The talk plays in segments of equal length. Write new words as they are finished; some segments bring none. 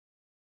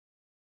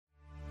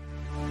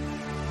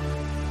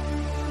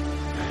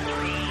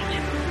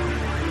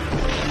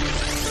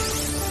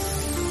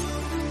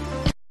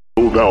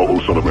O thou, O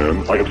son of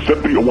man, I have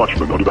set thee a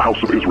watchman unto the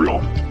house of Israel.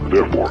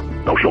 Therefore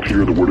thou shalt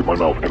hear the word of my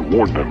mouth, and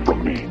warn them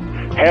from me.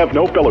 Have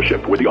no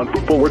fellowship with the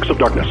unfruitful works of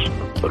darkness,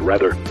 but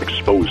rather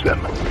expose them.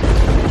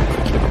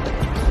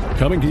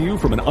 Coming to you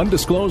from an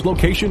undisclosed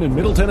location in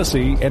Middle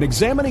Tennessee and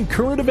examining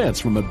current events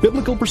from a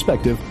biblical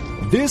perspective,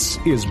 this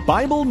is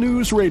Bible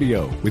News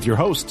Radio with your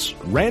hosts,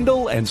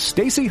 Randall and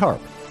Stacy Harp.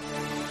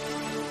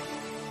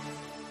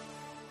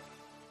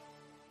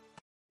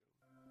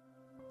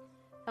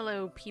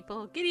 Hello,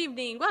 people. Good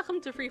evening. Welcome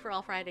to Free for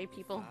All Friday,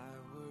 people.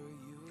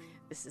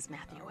 This is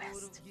Matthew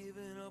West.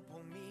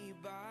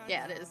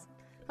 Yeah, it is.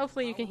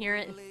 Hopefully you can hear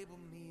it.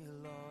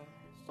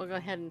 We'll go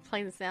ahead and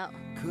play this out.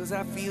 'Cause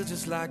I feel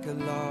just like a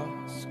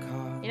lost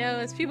cause. You know,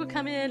 as people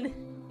come in,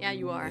 yeah,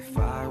 you are. If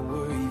I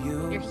were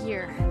you, You're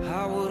here.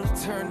 I would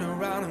have turned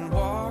around and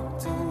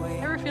walked away.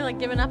 Ever feel like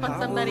giving up on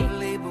somebody?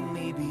 Label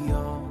me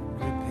beyond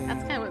repair.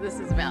 That's kind of what this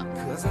is about.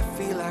 'Cause I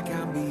feel like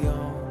I'm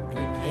beyond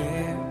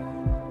repair.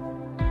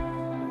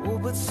 Oh,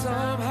 but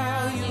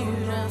somehow you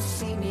don't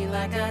see me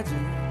like I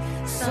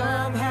do.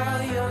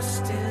 Somehow you're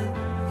still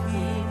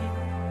here.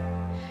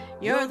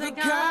 You're the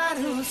God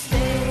who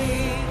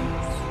stays.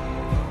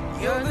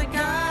 You're the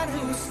God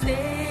who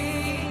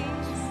stays.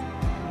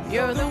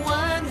 You're the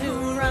one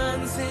who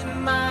runs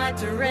in my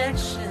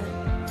direction.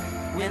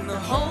 When the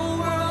whole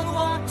world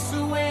walks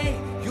away,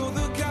 you're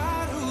the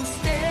God who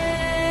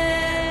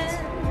stands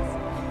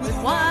with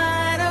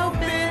wide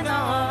open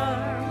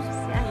arms.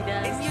 Yeah, he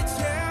does. And you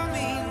tell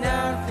me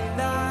nothing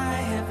I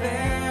have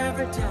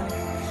ever done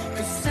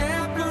could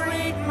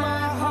separate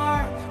my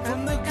heart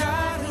from the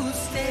God who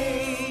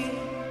stays.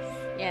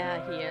 Yeah,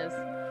 he is.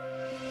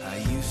 I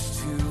used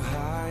to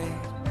hide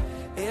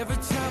every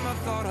time I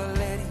thought I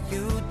let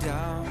you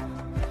down.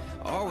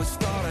 Always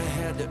thought I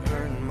had to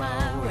earn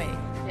my way.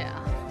 Yeah.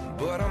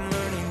 But I'm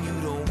learning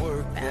you don't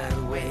work that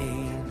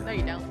way. No,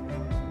 you don't.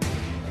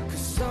 'Cause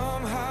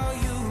somehow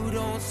you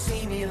don't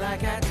see me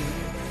like I do.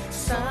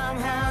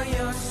 Somehow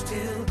you're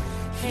still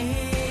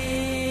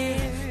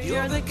here.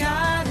 You're the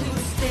God who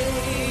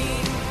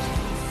stays.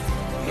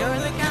 You're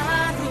the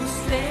God who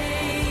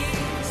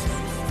stays.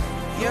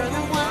 You're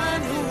the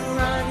one who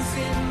runs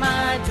in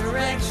my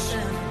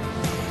direction.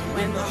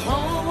 When the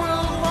whole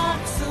world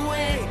walks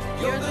away,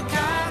 you're the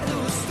God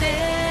who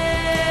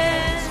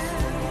stands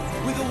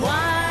with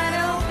wide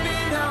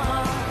open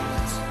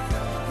arms.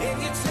 And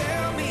you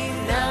tell me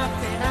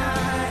nothing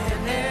I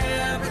have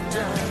ever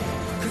done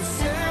could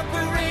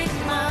separate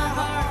my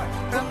heart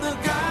from the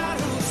God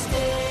who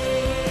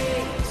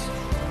stays.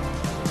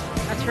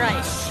 That's right.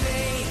 My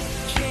shame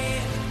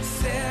can't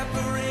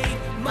separate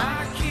my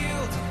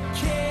guilt,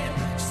 can't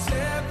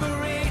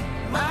separate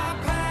my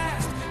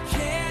past,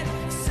 can't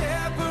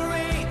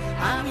separate.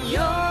 I'm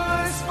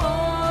yours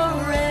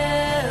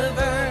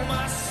forever.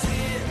 My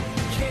sin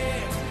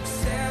can't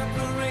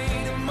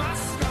separate my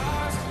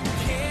scars,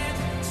 can't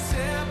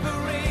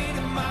separate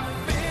my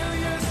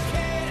failures,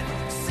 can't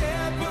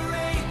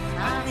separate.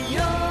 I'm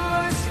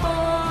yours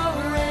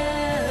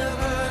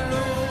forever.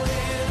 No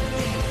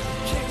enemy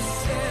can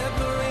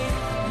separate,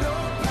 no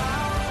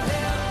power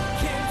hell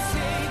can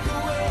take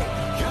away.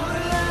 Your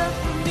love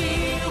for me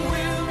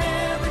will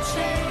never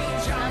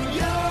change. I'm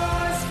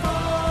yours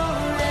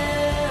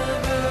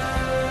forever.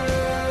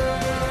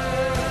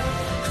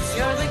 'Cause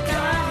you're the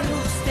God who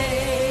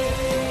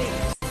stays.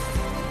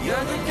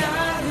 You're the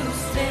God who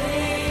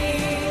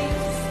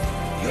stays.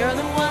 You're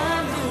the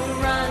one who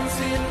runs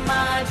in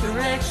my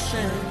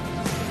direction.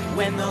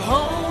 When the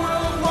whole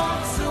world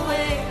walks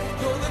away,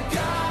 you're the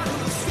God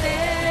who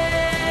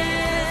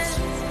stands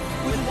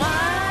with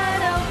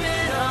wide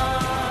open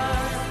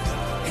arms.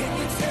 And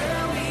you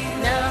tell me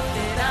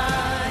nothing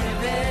I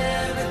have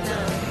ever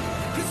done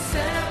could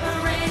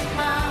separate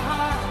my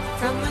heart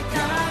from the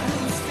God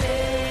who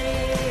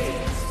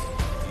stays.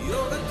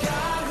 You're the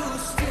God who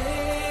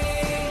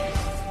stays.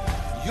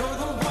 You're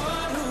the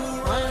one who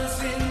runs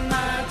in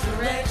my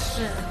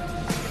direction.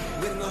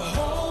 When the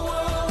whole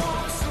world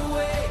walks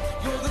away,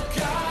 you're the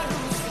God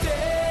who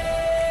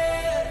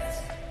stands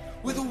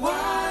with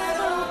wide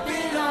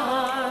open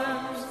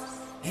arms.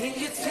 And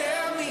you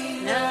tell me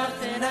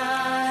nothing I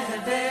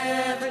have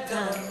ever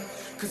done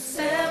could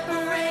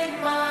separate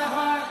my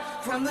heart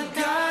from the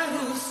God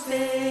who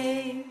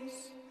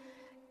stays.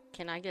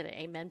 Can I get an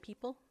amen,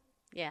 people?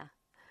 Yeah.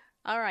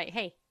 All right.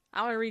 Hey,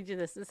 I want to read you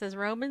this. It says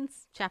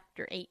Romans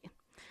chapter 8,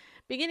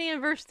 beginning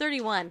in verse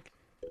 31.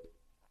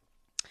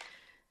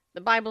 The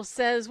Bible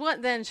says,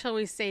 "What then shall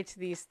we say to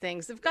these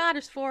things? If God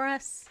is for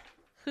us,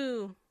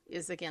 who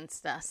is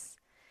against us?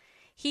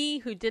 He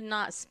who did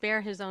not spare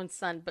his own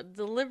son, but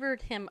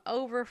delivered him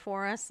over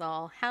for us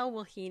all, how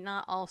will he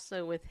not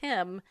also with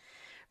him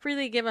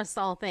freely give us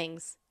all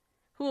things?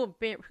 Who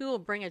will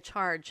bring a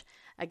charge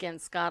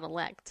against God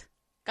elect?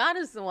 God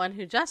is the one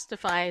who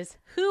justifies.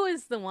 Who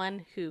is the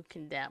one who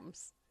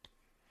condemns?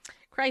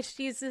 Christ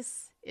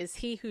Jesus is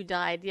he who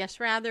died, yes,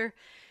 rather,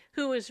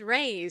 who was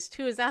raised,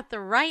 who is at the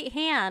right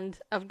hand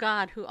of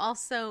God, who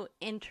also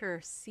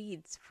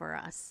intercedes for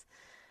us.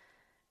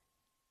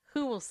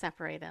 Who will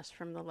separate us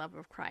from the love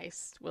of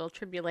Christ? Will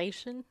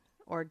tribulation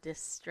or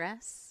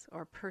distress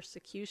or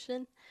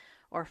persecution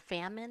or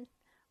famine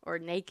or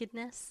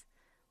nakedness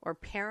or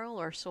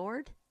peril or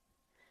sword?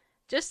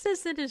 Just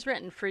as it is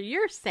written, for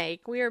your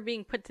sake we are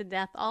being put to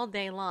death all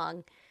day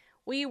long.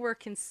 We were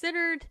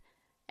considered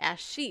as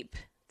sheep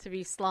to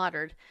be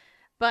slaughtered.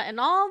 But in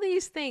all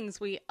these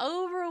things we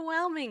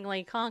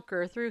overwhelmingly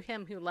conquer through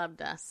him who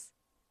loved us.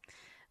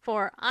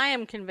 For I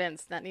am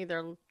convinced that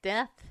neither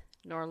death,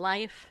 nor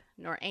life,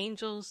 nor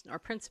angels, nor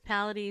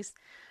principalities,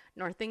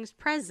 nor things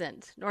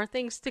present, nor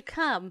things to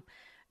come,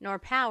 nor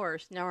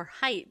powers, nor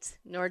height,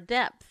 nor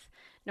depth,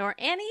 nor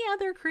any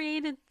other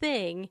created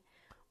thing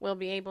will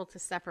be able to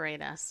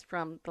separate us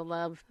from the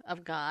love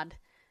of God,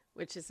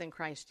 which is in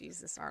Christ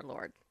Jesus our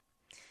Lord.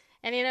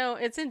 And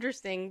it's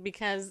interesting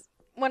because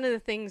one of the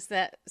things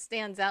that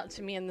stands out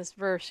to me in this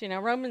verse,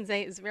 Romans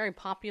 8 is very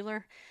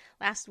popular.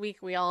 Last week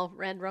we all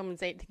read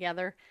Romans 8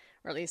 together,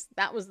 or at least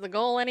that was the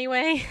goal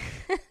anyway.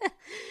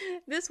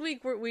 This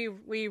week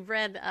we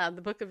read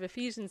the book of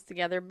Ephesians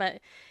together, but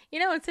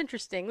it's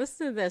interesting.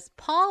 Listen to this.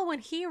 Paul, when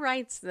he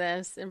writes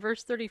this in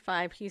verse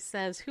 35, he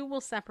says, who will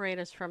separate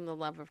us from the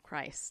love of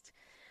Christ?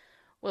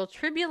 Will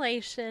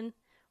tribulation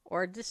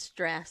or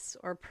distress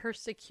or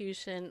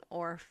persecution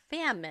or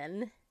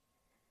famine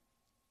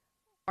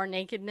or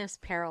nakedness,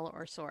 peril,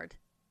 or sword?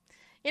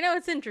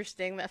 It's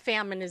interesting that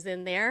famine is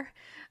in there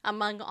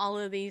among all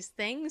of these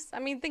things. I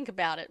mean, think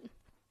about it.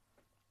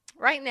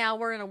 Right now,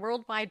 we're in a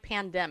worldwide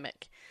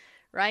pandemic,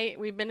 right?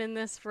 We've been in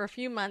this for a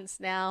few months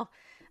now,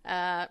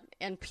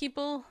 and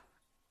people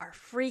are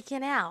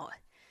freaking out.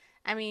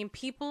 I mean,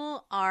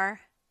 people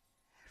are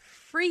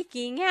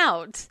freaking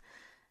out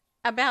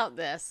about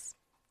this.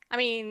 I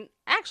mean,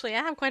 actually, I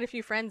have quite a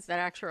few friends that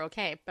are actually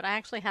okay, but I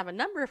actually have a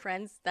number of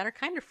friends that are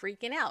kind of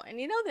freaking out. And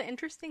the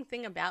interesting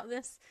thing about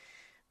this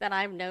that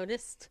I've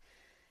noticed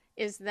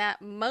is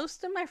that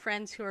most of my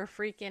friends who are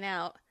freaking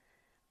out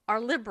are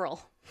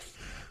liberal.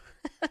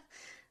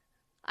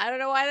 I don't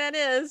know why that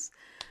is,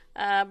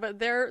 but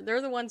they're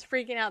the ones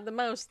freaking out the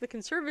most. The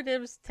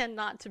conservatives tend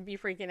not to be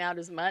freaking out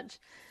as much.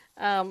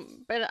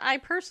 But I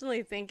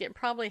personally think it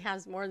probably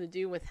has more to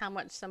do with how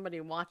much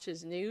somebody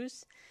watches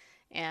news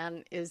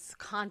and is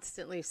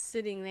constantly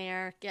sitting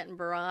there getting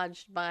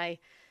barraged by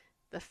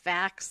the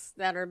facts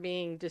that are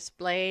being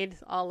displayed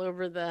all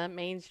over the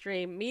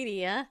mainstream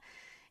media.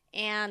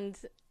 And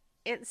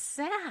it's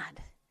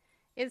sad.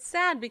 It's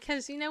sad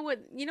because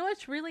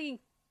what's really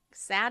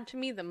sad to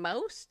me the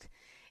most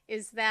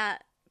is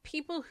that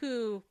people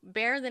who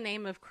bear the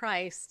name of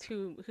Christ,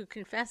 who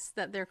confess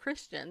that they're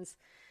Christians,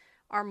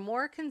 are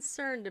more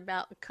concerned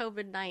about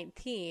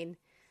COVID-19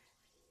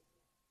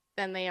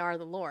 than they are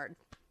the Lord.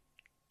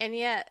 And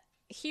yet,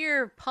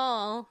 here,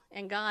 Paul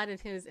and God in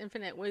his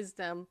infinite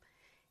wisdom,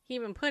 he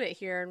even put it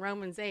here in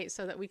Romans 8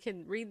 so that we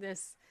could read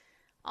this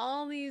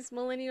all these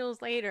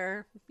millennials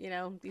later,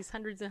 these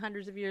hundreds and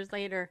hundreds of years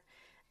later,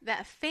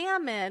 that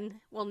famine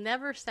will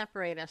never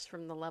separate us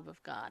from the love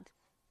of God.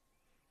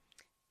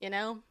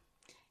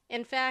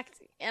 In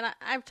fact, and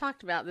I've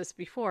talked about this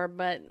before,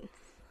 but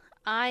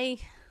I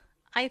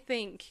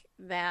think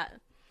that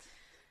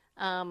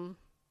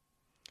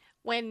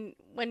when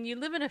you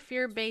live in a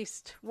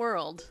fear-based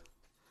world,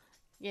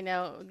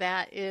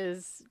 that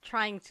is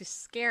trying to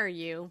scare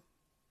you.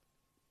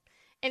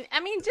 And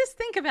I mean, just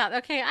think about,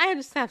 okay, I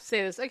just have to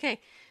say this.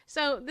 Okay,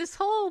 so this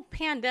whole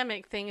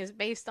pandemic thing is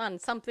based on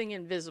something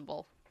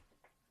invisible.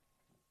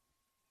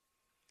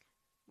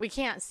 We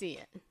can't see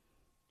it,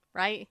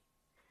 right?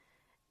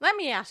 Let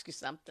me ask you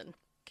something,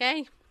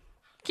 okay?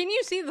 Can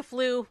you see the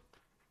flu?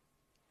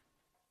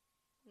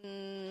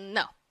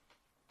 No,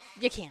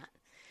 you can't.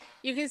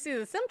 You can see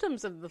the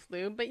symptoms of the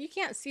flu, but you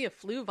can't see a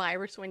flu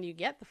virus when you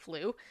get the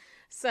flu.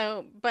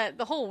 So, but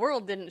the whole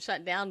world didn't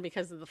shut down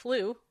because of the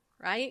flu,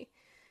 right?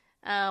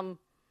 And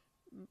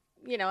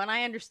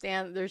I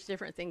understand that there's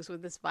different things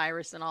with this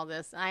virus and all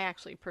this. I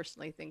actually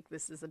personally think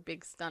this is a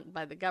big stunt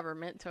by the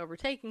government to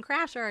overtake and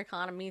crash our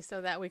economy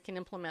so that we can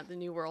implement the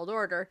New World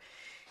Order.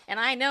 And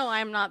I know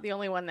I'm not the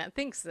only one that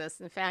thinks this.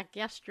 In fact,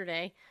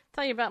 yesterday, I'll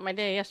tell you about my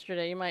day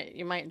yesterday.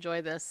 You might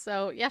enjoy this.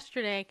 So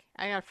yesterday,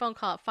 I got a phone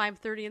call at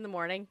 5:30 in the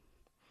morning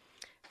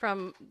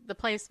from the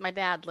place my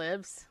dad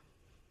lives.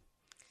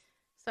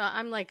 So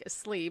I'm like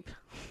asleep.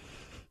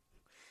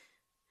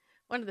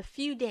 One of the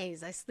few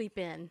days I sleep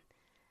in.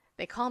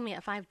 They call me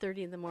at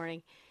 5:30 in the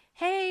morning.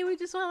 Hey, we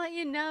just want to let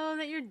you know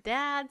that your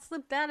dad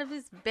slipped out of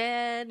his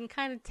bed and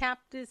kind of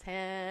tapped his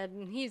head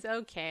and he's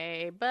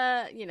okay.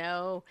 But,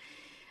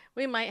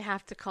 we might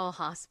have to call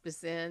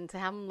hospice in to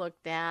have him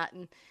looked at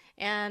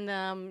and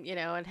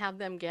have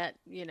them get,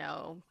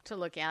 to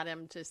look at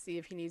him to see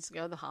if he needs to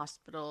go to the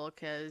hospital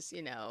because,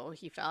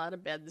 he fell out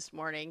of bed this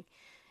morning.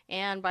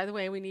 And by the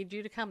way, we need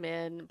you to come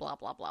in, blah,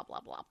 blah, blah,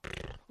 blah, blah,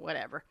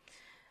 whatever.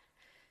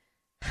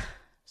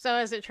 So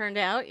as it turned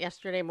out,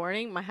 yesterday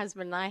morning, my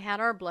husband and I had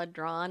our blood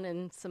drawn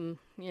and some,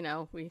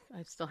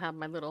 I still have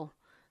my little,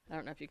 I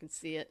don't know if you can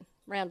see it.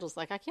 Randall's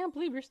like, I can't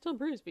believe you're still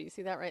bruised, but you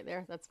see that right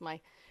there? That's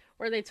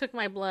where they took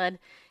my blood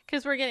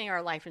because we're getting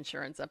our life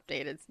insurance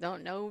updated.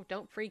 So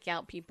don't freak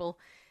out, people.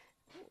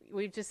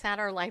 we've just had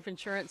our life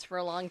insurance for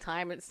a long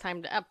time. It's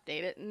time to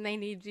update it, and they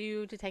need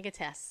you to take a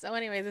test. So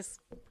anyway, this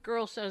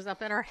girl shows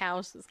up at our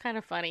house. It's kind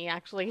of funny,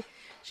 actually.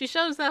 She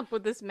shows up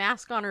with this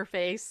mask on her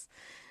face.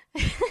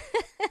 If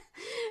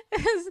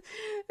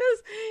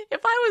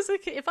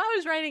I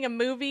was writing a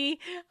movie,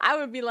 I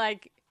would be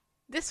like,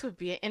 this would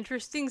be an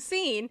interesting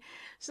scene.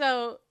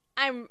 So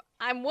I'm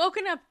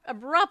woken up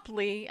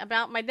abruptly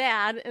about my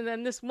dad, and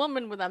then this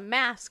woman with a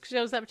mask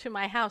shows up to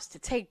my house to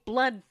take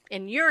blood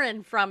and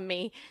urine from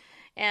me.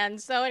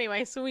 And so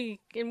anyway,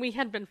 we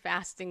had been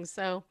fasting.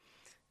 So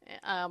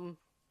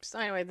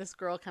anyway, this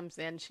girl comes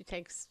in, she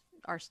takes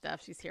our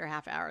stuff. She's here a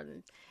half hour.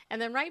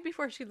 And then right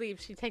before she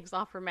leaves, she takes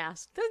off her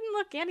mask. Doesn't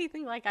look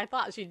anything like I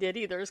thought she did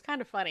either. It's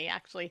kind of funny,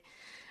 actually.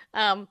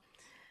 But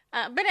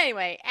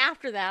anyway,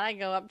 after that, I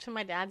go up to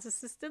my dad's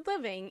assisted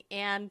living,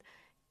 and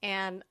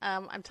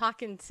I'm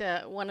talking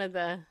to one of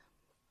the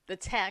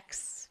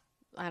techs.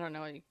 I don't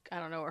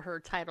know what her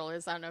title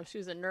is. I don't know if she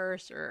was a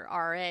nurse or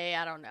RA.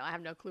 I don't know. I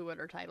have no clue what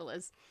her title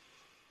is.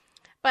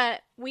 But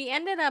we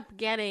ended up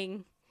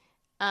getting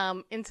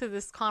into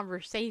this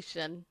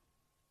conversation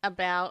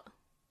about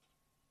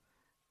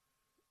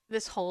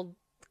this whole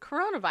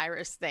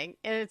coronavirus thing.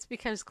 And it's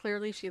because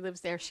clearly she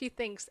lives there. She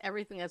thinks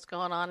everything that's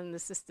going on in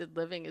assisted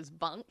living is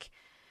bunk.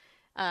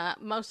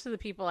 Most of the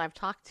people I've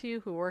talked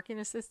to who work in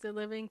assisted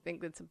living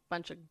think it's a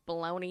bunch of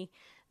baloney.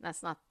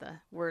 That's not the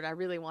word I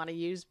really want to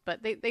use, but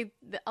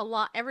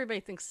everybody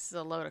thinks this is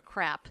a load of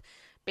crap.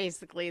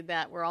 Basically,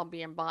 that we're all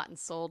being bought and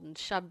sold and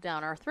shoved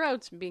down our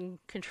throats and being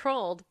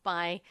controlled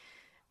by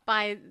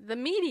the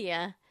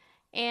media.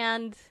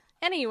 And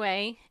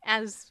anyway,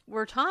 as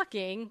we're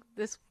talking,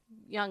 this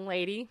young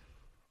lady,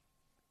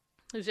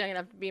 who's young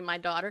enough to be my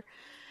daughter,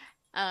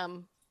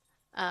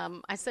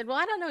 I said, well,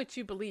 I don't know what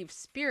you believe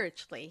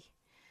spiritually,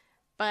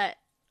 but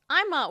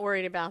I'm not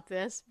worried about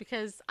this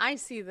because I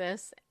see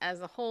this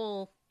as a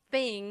whole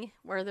thing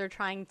where they're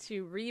trying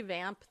to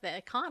revamp the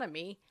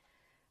economy,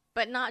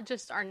 but not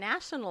just our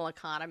national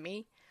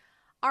economy,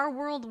 our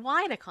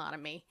worldwide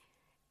economy.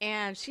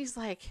 And she's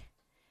like,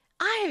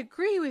 I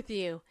agree with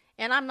you.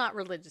 And I'm not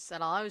religious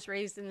at all. I was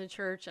raised in the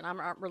church, and I'm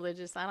not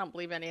religious. I don't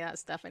believe any of that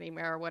stuff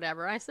anymore or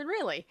whatever. I said,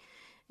 really?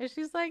 And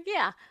she's like,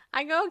 yeah.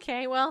 I go,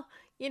 okay, well,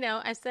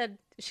 I said,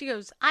 she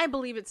goes, I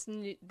believe it's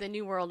the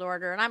New World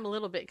Order, and I'm a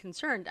little bit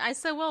concerned. I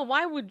said, well,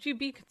 why would you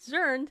be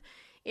concerned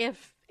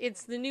if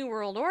it's the New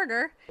World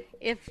Order,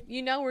 if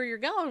you know where you're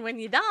going when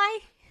you die?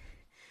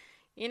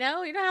 You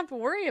don't have to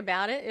worry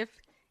about it.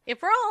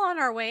 If we're all on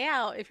our way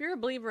out, if you're a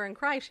believer in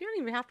Christ, you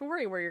don't even have to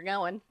worry where you're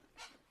going.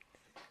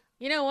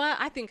 You know what?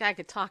 I think I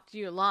could talk to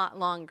you a lot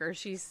longer,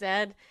 she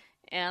said.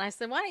 And I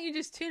said, why don't you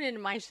just tune into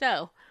my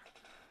show?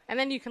 And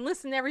then you can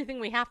listen to everything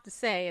we have to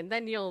say, and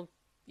then you'll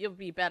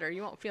be better.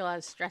 You won't feel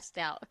as stressed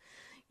out,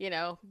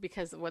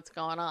 because of what's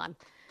going on.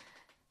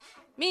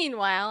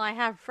 Meanwhile, I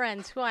have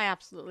friends who I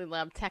absolutely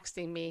love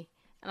texting me,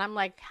 and I'm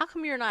like, how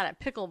come you're not at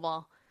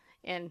pickleball?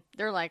 And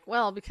they're like,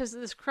 well, because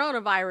of this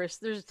coronavirus,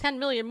 there's 10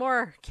 million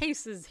more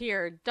cases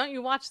here. Don't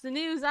you watch the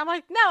news? I'm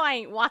like, no, I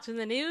ain't watching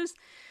the news.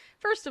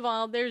 First of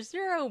all, there's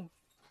no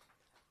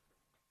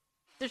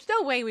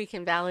way we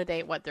can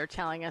validate what they're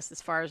telling us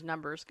as far as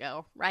numbers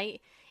go,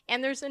 right?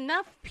 And there's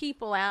enough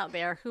people out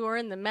there who are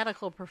in the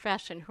medical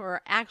profession who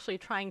are actually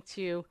trying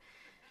to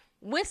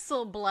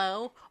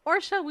whistleblow,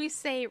 or shall we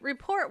say,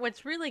 report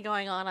what's really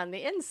going on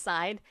the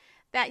inside,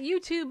 that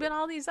YouTube and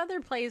all these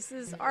other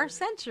places are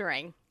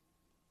censoring.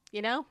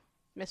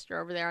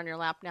 Mr. over there on your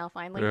lap now,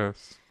 finally.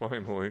 Yes,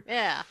 finally.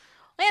 Yeah.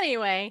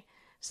 Anyway,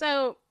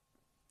 so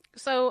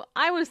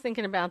I was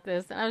thinking about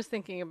this, and I was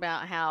thinking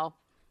about how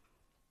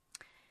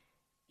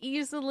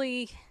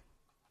easily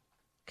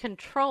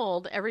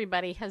controlled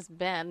everybody has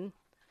been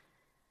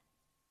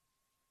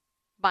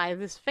by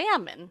this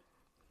famine.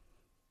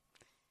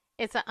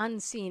 It's an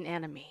unseen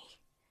enemy.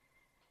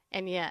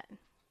 And yet,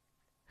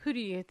 who do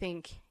you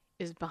think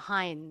is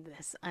behind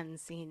this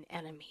unseen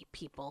enemy,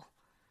 people?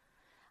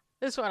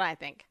 This is what I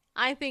think.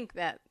 I think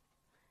that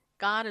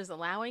God is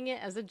allowing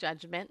it as a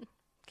judgment.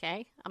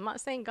 Okay? I'm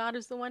not saying God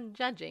is the one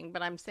judging,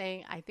 but I'm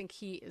saying I think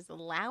he is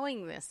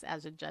allowing this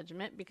as a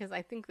judgment because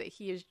I think that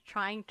he is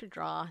trying to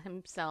draw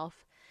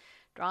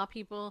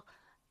people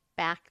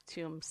back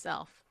to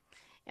himself.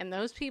 And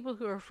those people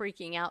who are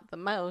freaking out the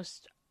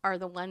most are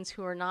the ones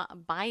who are not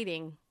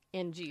abiding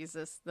in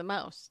Jesus the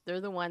most. They're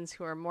the ones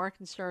who are more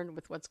concerned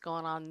with what's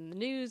going on in the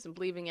news and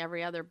believing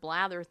every other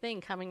blather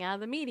thing coming out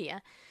of the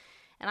media.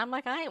 And I'm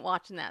like, I ain't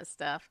watching that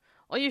stuff.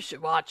 Well, you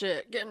should watch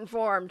it. Get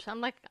informed.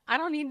 I'm like, I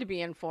don't need to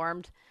be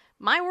informed.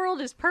 My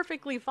world is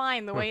perfectly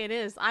fine the way it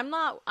is. I'm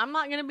not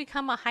going to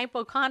become a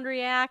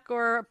hypochondriac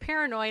or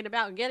paranoid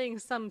about getting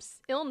some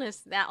illness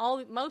that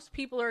most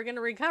people are going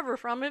to recover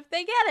from if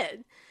they get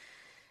it.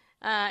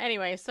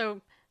 Anyway,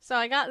 so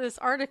I got this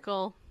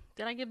article.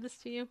 Did I give this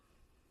to you?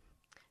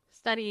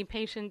 Study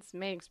patients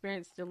may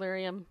experience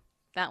delirium.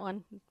 That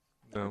one?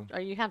 No. Or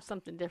you have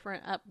something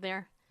different up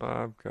there?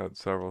 I've got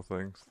several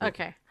things.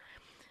 Okay.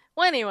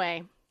 Well,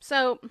 anyway,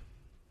 so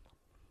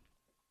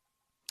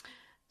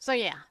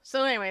yeah.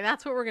 So anyway,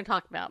 that's what we're going to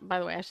talk about. By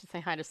the way, I should say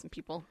hi to some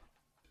people.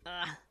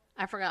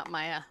 I forgot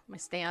my my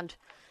stand,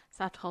 so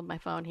I have to hold my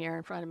phone here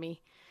in front of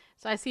me.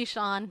 So I see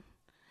Sean.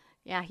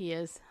 Yeah, he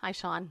is. Hi,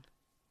 Sean.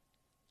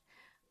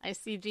 I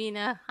see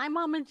Gina. Hi,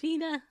 Mama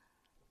Gina.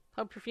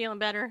 Hope you're feeling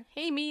better.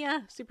 Hey,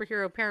 Mia,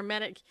 superhero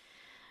paramedic.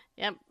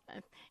 Yep.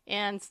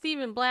 And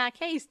Stephen Black.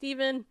 Hey,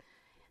 Stephen.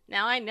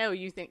 Now, I know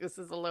you think this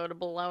is a load of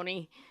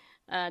baloney.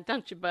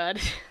 Don't you,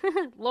 bud?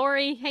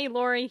 Lori. Hey,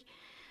 Lori.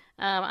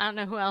 I don't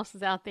know who else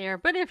is out there,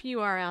 but if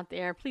you are out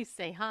there, please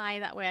say hi.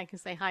 That way I can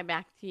say hi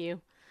back to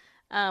you.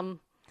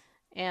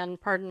 And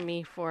pardon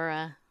me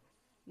for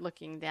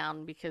looking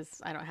down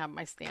because I don't have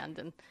my stand,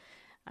 and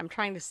I'm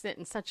trying to sit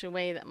in such a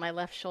way that my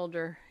left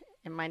shoulder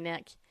and my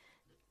neck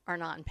are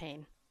not in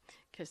pain,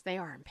 because they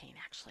are in pain,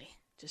 actually,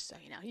 just so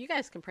you know. You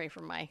guys can pray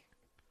for my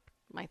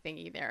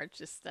thingy there. It's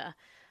just I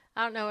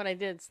don't know what I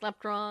did,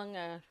 slept wrong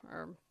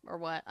or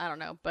what, I don't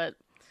know, but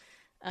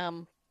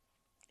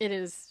it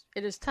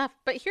is tough.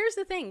 But here's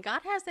the thing,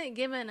 God hasn't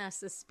given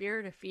us a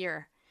spirit of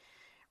fear,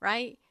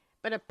 right?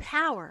 But a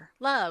power,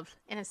 love,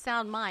 and a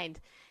sound mind.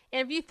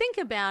 And if you think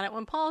about it,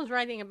 when Paul is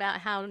writing about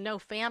how no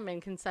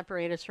famine can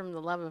separate us from the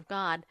love of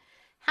God,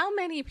 how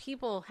many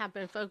people have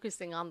been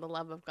focusing on the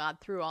love of God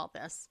through all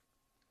this?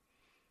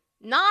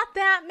 Not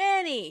that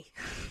many.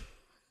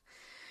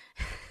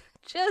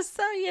 Just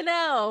so you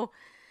know.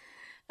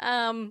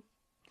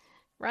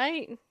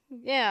 Right?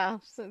 Yeah.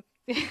 So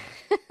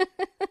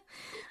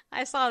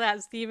I saw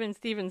that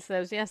Steven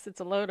says, yes,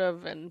 it's a load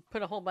of, and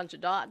put a whole bunch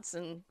of dots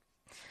and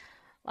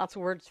lots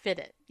of words fit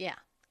it. Yeah,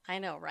 I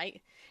know,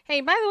 right?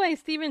 Hey, by the way,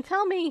 Stephen,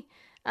 tell me,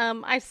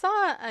 I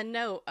saw a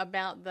note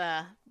about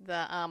the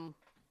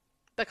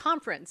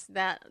conference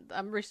that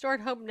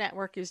Restored Hope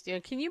Network is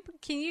doing. Can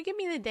you give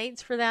me the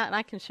dates for that, and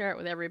I can share it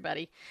with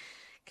everybody?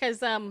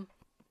 Because I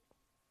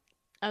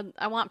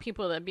want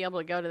people to be able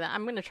to go to that.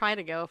 I'm going to try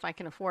to go if I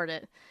can afford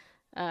it,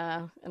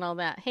 and all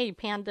that. Hey,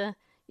 Panda.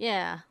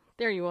 Yeah,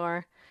 there you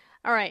are.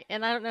 All right,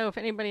 and I don't know if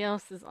anybody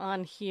else is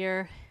on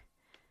here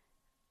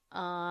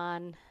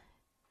on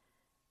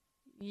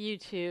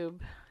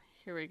YouTube.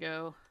 Here we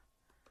go.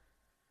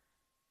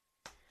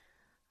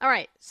 All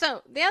right,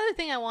 so the other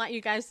thing I want you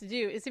guys to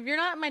do is, if you're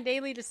not in my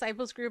Daily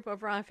Disciples group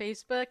over on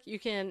Facebook, you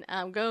can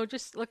go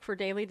just look for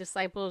Daily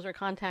Disciples or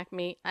contact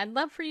me. I'd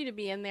love for you to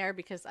be in there,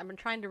 because I've been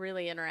trying to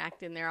really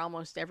interact in there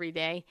almost every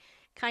day,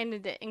 kind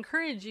of to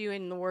encourage you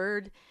in the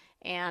Word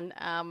and,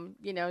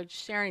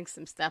 sharing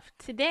some stuff.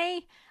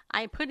 Today,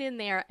 I put in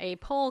there a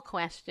poll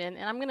question,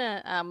 and I'm going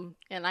to,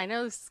 and I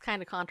know this is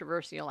kind of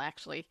controversial,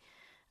 actually.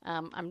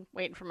 I'm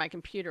waiting for my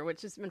computer,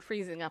 which has been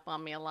freezing up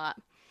on me a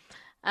lot.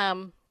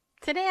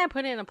 Today I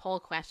put in a poll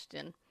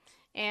question,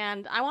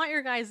 and I want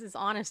your guys'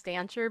 honest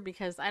answer,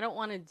 because I don't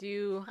want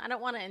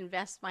to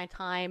invest my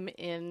time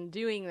in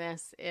doing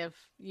this if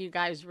you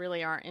guys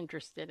really aren't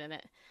interested in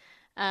it.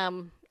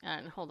 And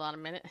hold on a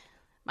minute.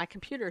 My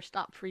computer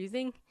stopped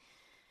freezing.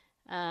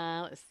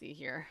 Let's see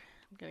here.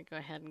 I'm going to go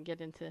ahead and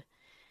get into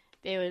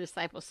Daily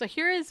Disciples. So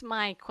here is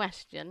my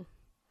question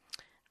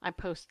I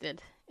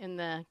posted in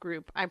the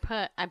group. I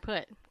put,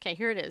 okay,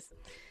 here it is.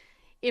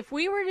 If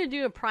we were to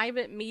do a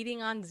private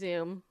meeting on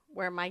Zoom,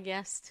 where my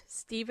guest,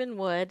 Stephen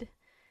Wood,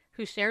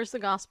 who shares the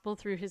gospel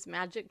through his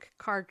magic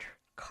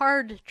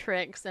card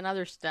tricks and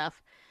other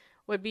stuff,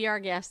 would be our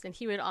guest, and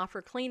he would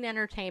offer clean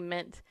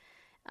entertainment,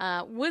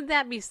 would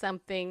that be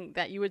something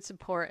that you would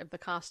support if the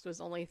cost was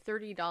only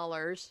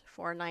 $30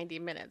 for 90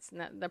 minutes?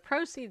 And the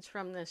proceeds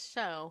from this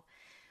show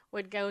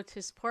would go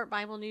to support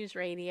Bible News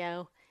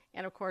Radio,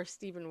 and of course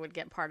Stephen would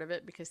get part of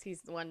it, because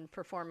he's the one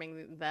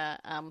performing the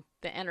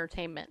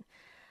entertainment.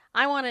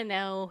 I want to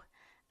know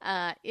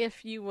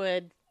if you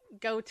would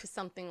go to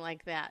something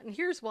like that. And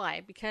here's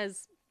why.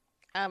 Because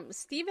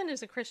Stephen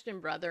is a Christian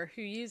brother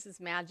who uses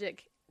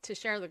magic to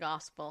share the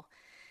gospel.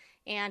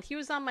 And he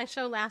was on my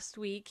show last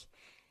week,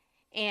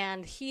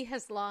 and he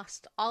has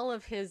lost all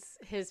of his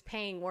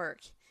paying work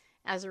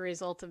as a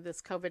result of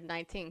this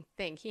COVID-19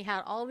 thing. He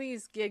had all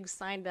these gigs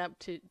signed up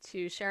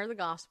to share the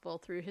gospel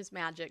through his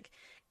magic,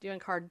 doing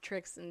card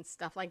tricks and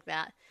stuff like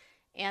that.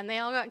 And they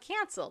all got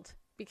canceled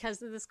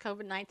because of this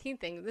COVID-19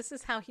 thing. This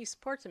is how he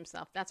supports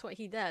himself. That's what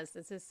he does.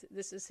 This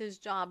is his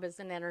job as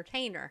an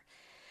entertainer.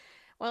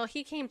 Well,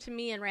 he came to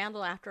me and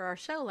Randall after our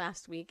show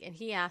last week, and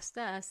he asked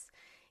us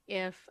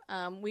if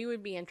we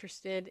would be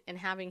interested in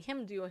having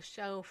him do a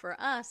show for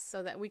us,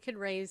 so that we could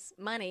raise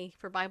money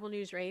for Bible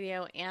News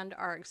Radio and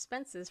our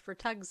expenses for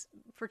Tug,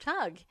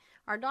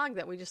 our dog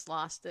that we just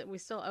lost. That we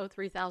still owe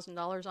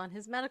 $3,000 on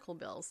his medical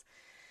bills.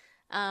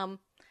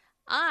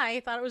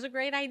 I thought it was a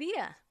great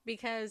idea,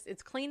 because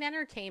it's clean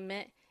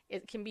entertainment.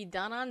 It can be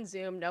done on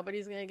Zoom.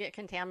 Nobody's going to get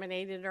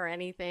contaminated or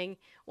anything.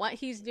 What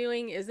he's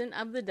doing isn't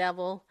of the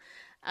devil.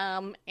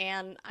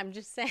 And I'm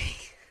just saying,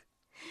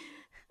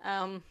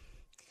 I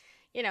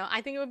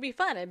think it would be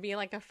fun. It'd be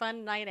like a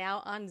fun night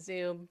out on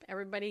Zoom.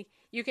 Everybody,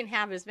 you can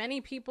have as many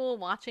people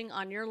watching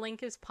on your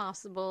link as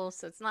possible.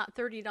 So it's not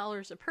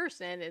 $30 a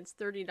person. It's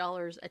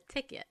 $30 a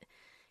ticket.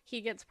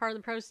 He gets part of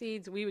the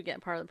proceeds. We would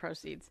get part of the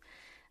proceeds.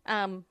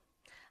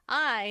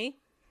 I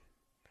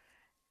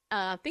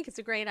think it's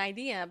a great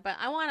idea, but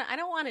I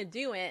don't want to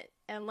do it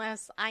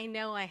unless I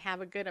know I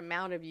have a good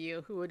amount of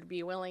you who would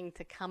be willing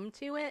to come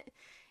to it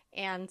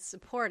and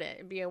support it.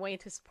 It'd be a way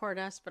to support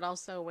us, but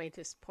also a way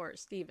to support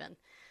Stephen,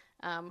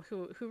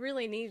 who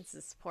really needs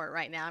the support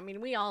right now. I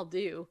mean, we all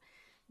do,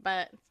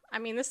 but I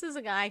mean, this is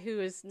a guy who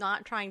is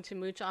not trying to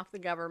mooch off the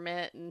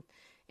government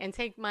and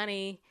take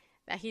money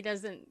that he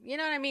doesn't, you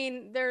know what I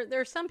mean? There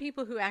are some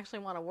people who actually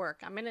want to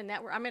work. I'm in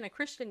a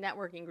Christian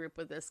networking group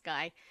with this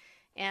guy,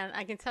 and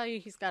I can tell you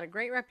he's got a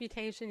great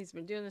reputation. He's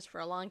been doing this for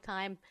a long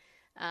time.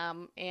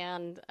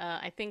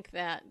 I think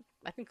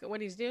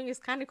what he's doing is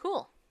kind of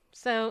cool.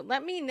 So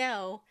let me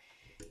know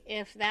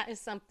if that is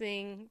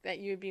something that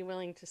you'd be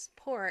willing to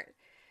support.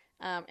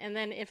 And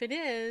then if it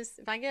is,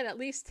 if I get at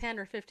least 10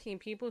 or 15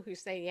 people who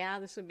say, yeah,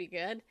 this would be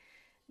good,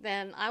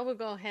 then I will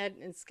go ahead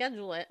and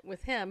schedule it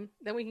with him.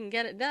 Then we can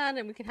get it done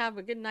and we can have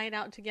a good night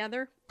out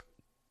together.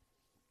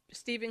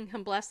 Stephen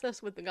can bless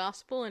us with the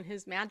gospel and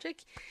his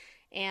magic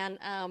and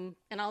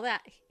all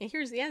that. And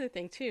here's the other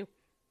thing too.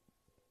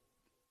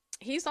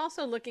 He's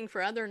also looking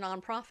for other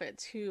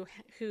nonprofits who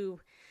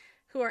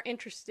are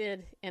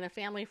interested in a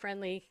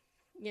family-friendly,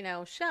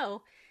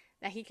 show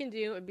that he can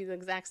do. It would be the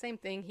exact same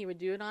thing. He would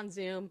do it on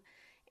Zoom,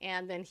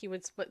 and then he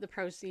would split the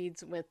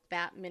proceeds with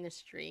that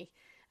ministry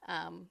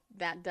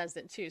that does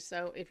it too.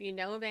 So if you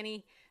know of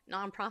any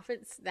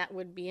nonprofits that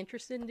would be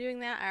interested in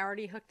doing that, I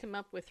already hooked him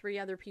up with 3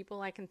 other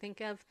people I can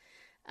think of.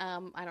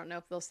 I don't know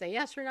if they'll say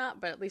yes or not,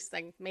 but at least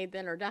I made the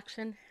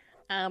introduction.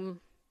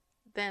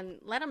 Then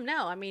let them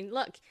know. I mean,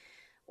 look,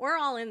 we're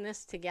all in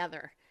this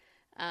together.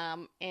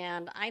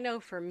 And I know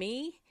for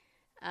me,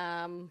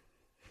 our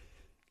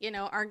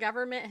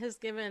government has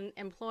given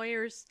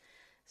employers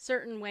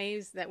certain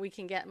ways that we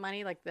can get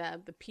money, like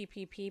the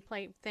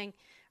PPP thing.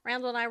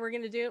 Randall and I were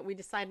going to do it. We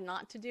decided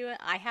not to do it.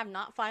 I have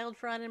not filed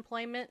for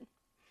unemployment.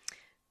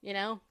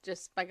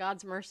 Just by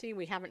God's mercy,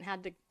 we haven't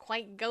had to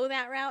quite go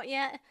that route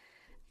yet.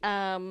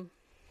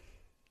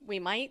 We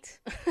might,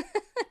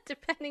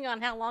 depending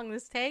on how long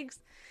this takes.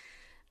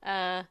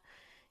 And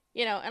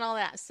all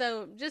that.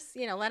 So just,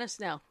 let us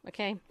know.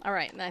 Okay. All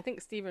right. And I think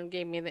Stephen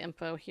gave me the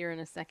info here in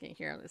a second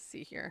here. Let's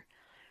see here.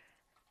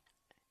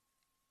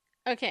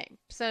 Okay.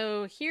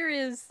 So here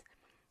is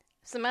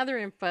some other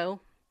info.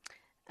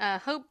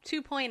 Hope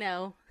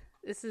 2.0.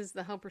 This is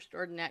the Hope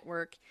Restored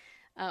Network,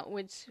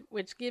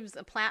 which gives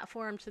a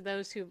platform to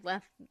those who've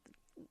left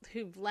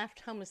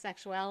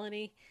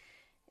homosexuality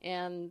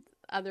and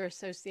other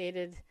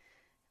associated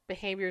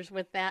behaviors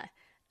with that.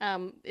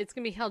 It's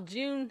going to be held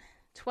June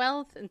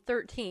 12th and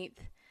 13th,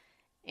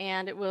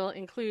 and it will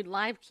include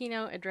live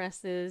keynote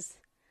addresses,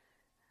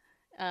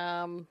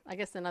 I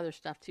guess, and other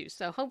stuff too.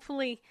 So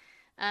hopefully,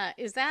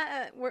 is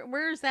that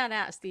where is that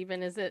at,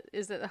 Stephen? Is it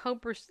the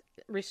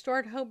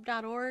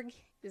restoredhope.org?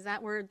 Is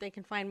that where they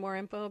can find more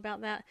info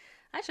about that?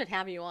 I should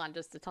have you on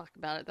just to talk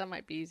about it. That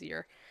might be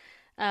easier.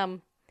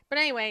 But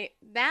anyway,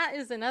 that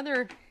is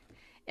another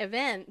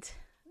event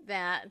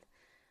that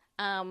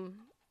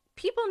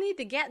people need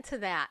to get to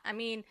that. I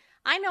mean,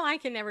 I know I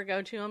can never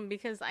go to them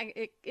because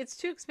it's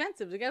too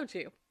expensive to go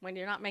to. When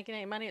you're not making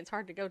any money, it's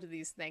hard to go to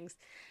these things.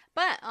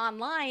 But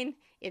online,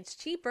 it's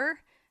cheaper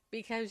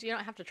because you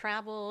don't have to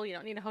travel. You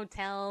don't need a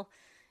hotel,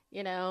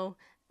 and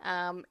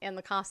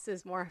the cost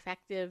is more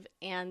effective.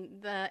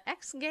 And the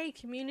ex-gay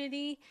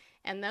community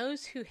and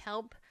those who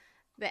help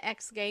the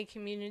ex-gay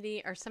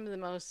community are some of the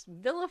most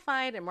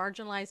vilified and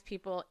marginalized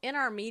people in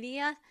our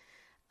media.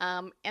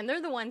 And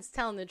they're the ones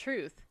telling the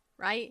truth,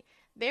 right?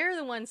 They're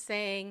the ones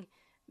saying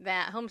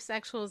that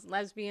homosexuals,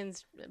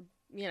 lesbians,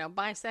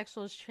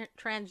 bisexuals,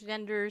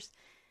 transgenders,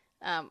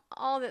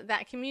 all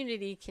that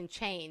community can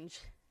change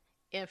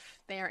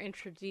if they are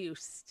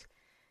introduced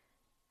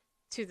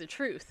to the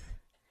truth,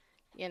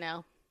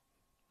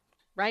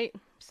 right?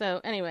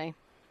 So anyway,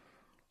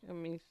 did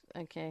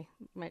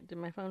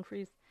my phone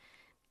freeze?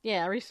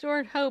 Yeah,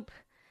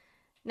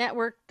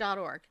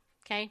 restoredhopenetwork.org.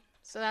 Okay,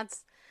 so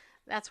that's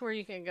where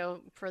you can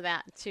go for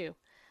that too.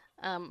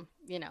 All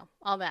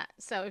that.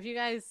 So if you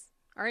guys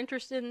are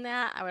interested in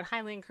that, I would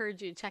highly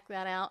encourage you to check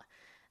that out.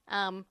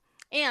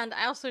 And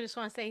I also just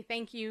want to say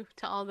thank you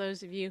to all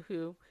those of you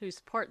who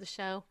support the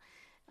show,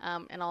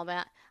 and all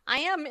that. I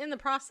am in the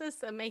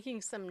process of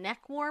making some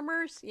neck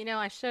warmers.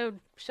 I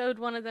showed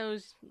one of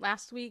those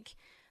last week.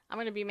 I'm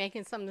going to be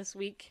making some this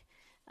week.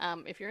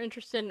 If you're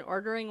interested in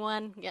ordering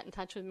one, get in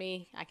touch with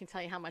me. I can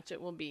tell you how much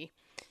it will be.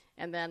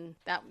 And then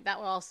that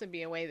will also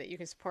be a way that you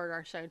can support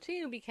our show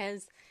too,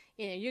 because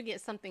you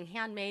get something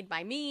handmade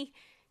by me,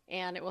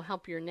 and it will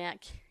help your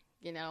neck,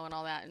 and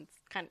all that. And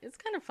it's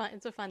kind of fun.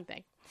 It's a fun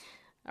thing.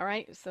 All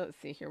right. So let's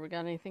see here. We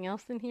got anything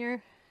else in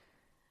here?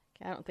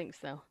 Okay, I don't think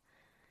so.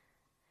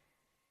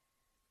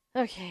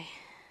 Okay.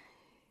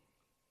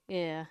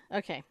 Yeah.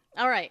 Okay.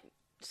 All right.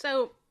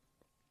 So,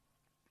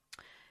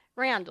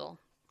 Randall,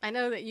 I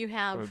know that you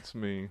have. That's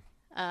me.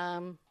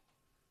 Don't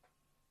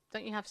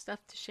you have stuff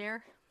to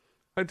share?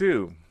 I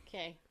do.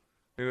 Okay.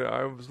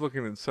 I was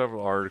looking at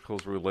several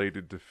articles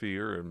related to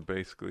fear and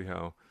basically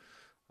how,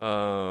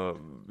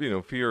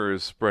 fear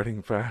is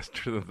spreading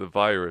faster than the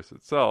virus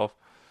itself.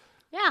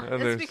 Yeah,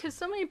 And it's because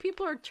so many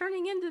people are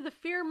turning into the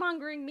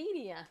fear-mongering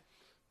media.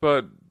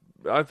 But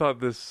I thought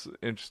this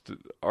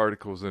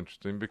article was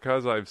interesting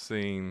because I've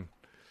seen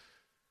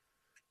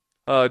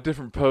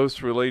different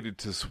posts related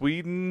to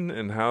Sweden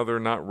and how they're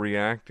not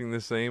reacting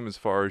the same as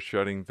far as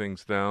shutting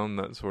things down,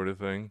 that sort of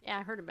thing. Yeah,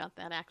 I heard about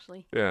that,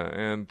 actually. Yeah,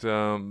 and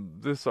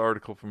this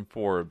article from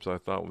Forbes I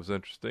thought was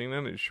interesting,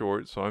 and it's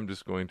short, so I'm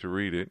just going to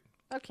read it.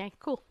 Okay,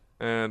 cool.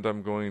 And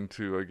I'm going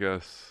to, I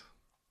guess,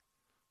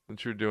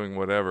 since you're doing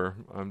whatever,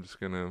 I'm just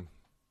going to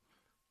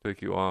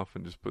take you off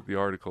and just put the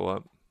article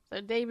up. So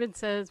David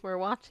says, we're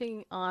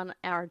watching on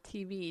our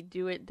TV.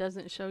 It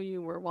doesn't show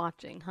you we're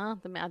watching, huh?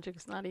 The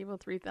magic's not evil.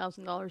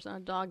 $3,000 on a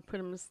dog. Put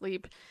him to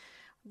sleep.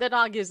 The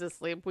dog is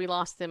asleep. We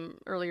lost him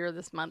earlier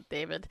this month,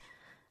 David.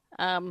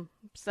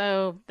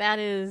 So that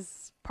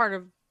is part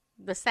of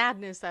the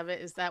sadness of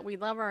it, is that we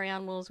love our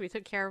animals. We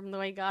took care of them the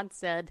way God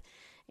said.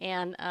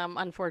 And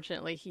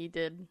unfortunately, he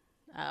did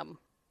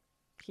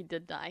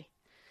die.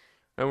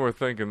 And we're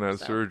thinking that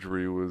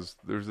surgery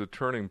there's a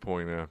turning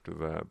point after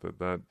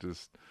that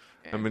just,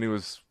 I mean, he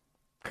was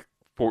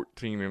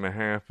 14 and a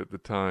half at the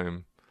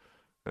time.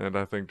 And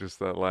I think just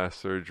that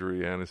last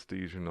surgery,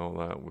 anesthesia and all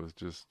that was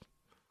just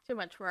too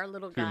much for our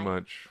little guy. Too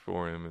much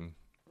for him. And,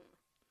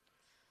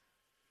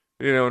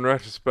 in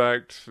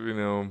retrospect,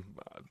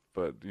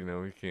 but,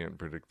 you can't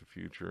predict the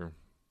future.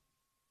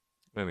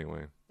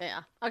 Anyway.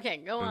 Yeah. Okay,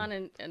 go on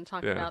and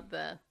talk about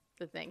the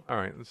thing. All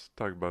right, let's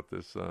talk about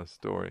this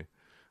story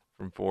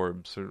from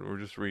Forbes. Or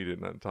just read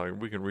it, not talk.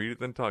 We can read it,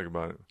 then talk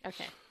about it.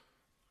 Okay.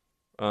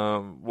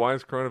 Why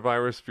is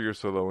coronavirus fear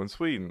so low in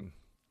Sweden?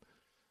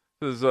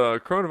 It says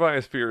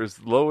coronavirus fear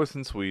is lowest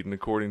in Sweden,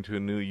 according to a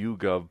new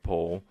YouGov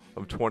poll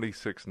of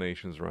 26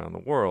 nations around the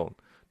world.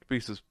 To be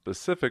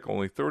specific,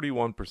 only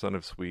 31%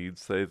 of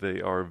Swedes say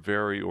they are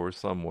very or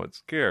somewhat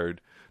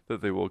scared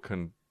that they will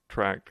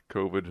contract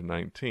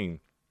COVID-19.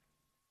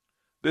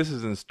 This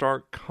is in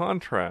stark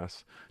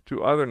contrast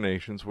to other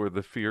nations where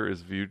the fear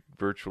is viewed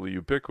virtually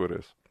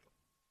ubiquitous.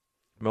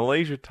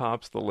 Malaysia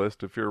tops the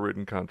list of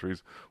fear-ridden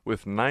countries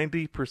with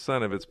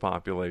 90% of its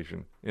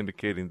population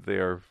indicating they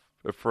are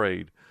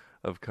afraid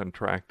of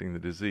contracting the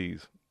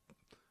disease.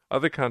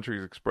 Other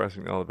countries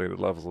expressing elevated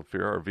levels of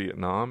fear are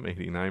Vietnam,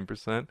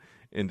 89%,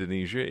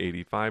 Indonesia,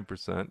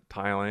 85%,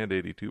 Thailand,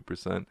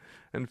 82%,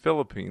 and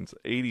Philippines,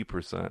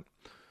 80%.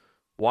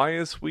 Why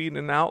is Sweden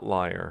an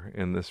outlier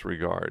in this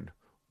regard?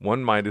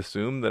 One might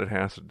assume that it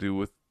has to do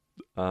with,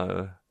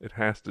 they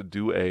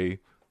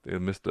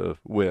missed a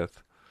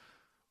with,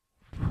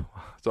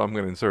 so I'm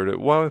going to insert it.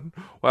 One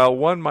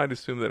might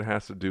assume that it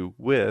has to do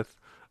with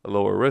a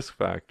lower risk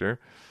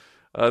factor,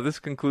 this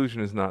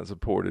conclusion is not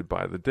supported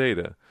by the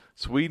data.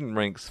 Sweden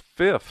ranks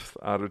 5th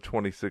out of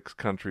 26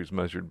 countries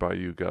measured by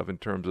YouGov in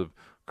terms of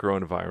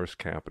coronavirus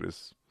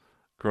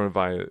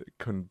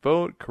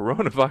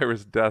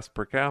deaths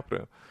per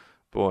capita.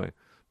 Boy,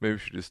 maybe we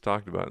should just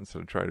talked about it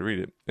instead of try to read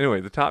it.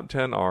 Anyway, the top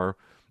 10 are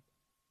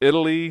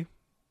Italy.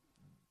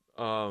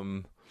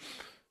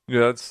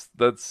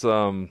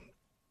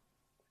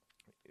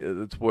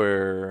 That's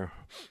where,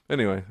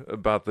 anyway,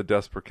 about the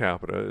deaths per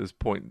capita is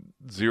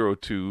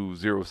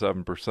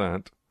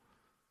 0.0207%.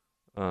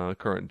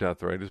 Current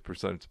death rate is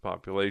percentage of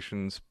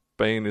population.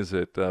 Spain is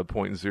at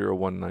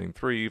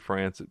 0.0193,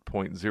 France at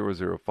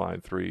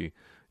 0.0053,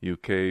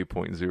 UK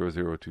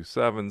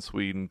 0.0027,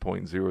 Sweden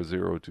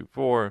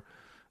 0.0024,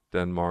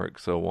 Denmark,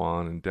 so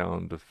on, and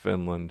down to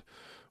Finland,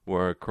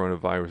 where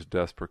coronavirus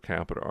deaths per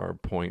capita are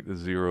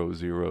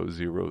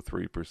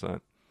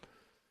 0.0003%.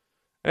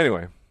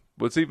 Anyway,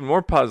 what's even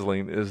more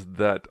puzzling is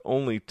that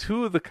only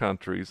 2 of the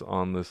countries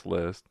on this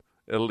list,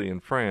 Italy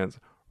and France,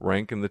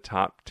 rank in the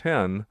top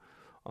 10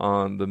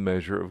 on the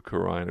measure of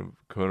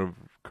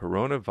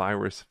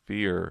coronavirus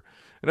fear.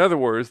 In other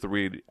words, the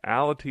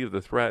reality of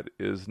the threat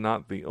is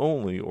not the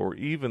only or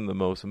even the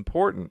most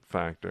important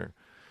factor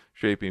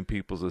shaping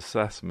people's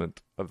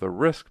assessment of the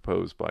risk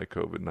posed by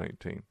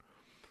COVID-19.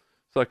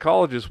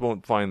 Psychologists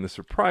won't find this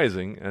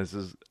surprising, as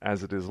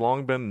it has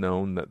long been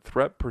known that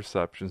threat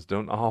perceptions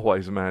don't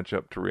always match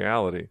up to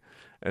reality,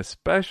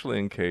 especially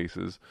in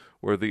cases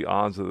where the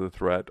odds of the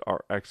threat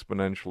are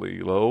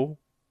exponentially low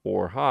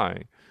or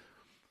high.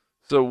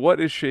 So what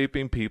is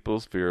shaping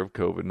people's fear of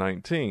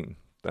COVID-19?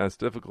 That's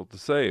difficult to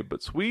say,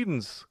 but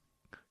Sweden's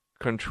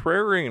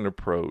contrarian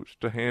approach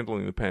to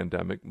handling the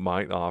pandemic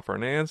might offer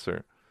an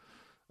answer.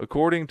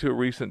 According to a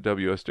recent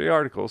WSJ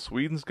article,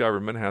 Sweden's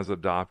government has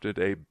adopted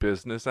a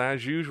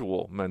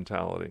business-as-usual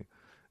mentality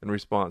in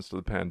response to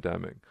the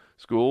pandemic.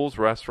 Schools,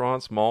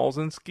 restaurants, malls,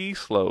 and ski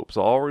slopes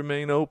all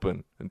remain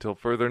open until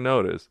further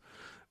notice.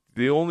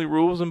 The only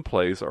rules in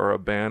place are a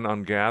ban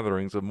on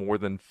gatherings of more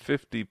than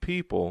 50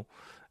 people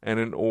and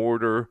an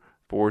order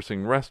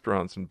forcing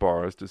restaurants and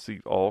bars to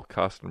seat all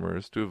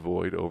customers to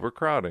avoid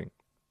overcrowding.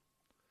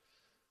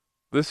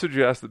 This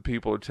suggests that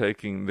people are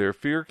taking their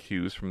fear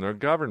cues from their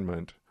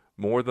government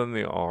more than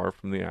they are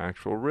from the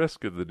actual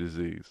risk of the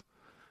disease.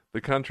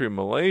 The country of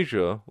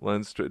Malaysia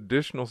lends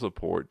additional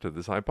support to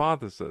this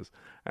hypothesis.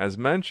 As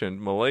mentioned,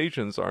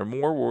 Malaysians are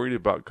more worried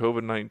about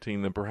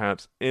COVID-19 than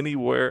perhaps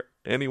anywhere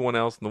anyone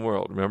else in the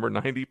world. Remember,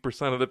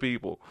 90% of the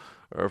people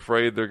are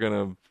afraid they're going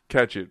to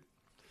catch it.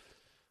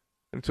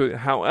 And so,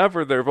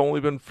 however, there have only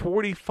been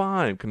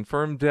 45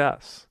 confirmed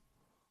deaths.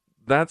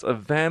 That's a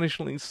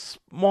vanishingly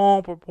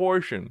small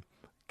proportion,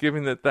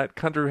 given that that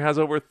country has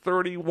over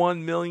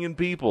 31 million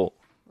people.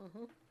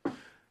 Mm-hmm.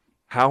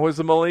 How has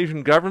the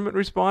Malaysian government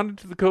responded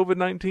to the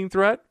COVID-19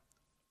 threat?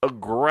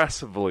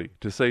 Aggressively,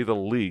 to say the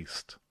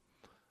least.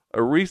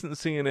 A recent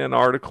CNN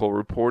article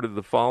reported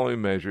the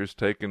following measures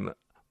taken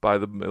by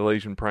the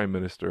Malaysian Prime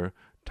Minister,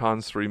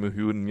 Tan Sri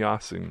Muhyiddin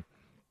Yassin.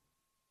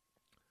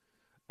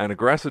 An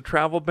aggressive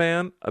travel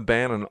ban, a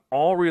ban on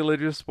all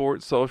religious,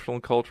 sports, social,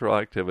 and cultural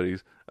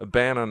activities, a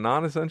ban on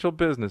non-essential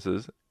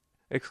businesses,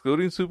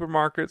 excluding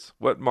supermarkets,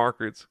 wet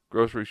markets,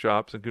 grocery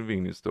shops, and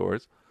convenience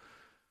stores.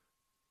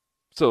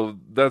 So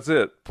that's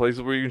it.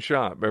 Places where you can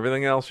shop.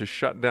 Everything else is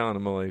shut down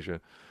in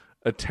Malaysia.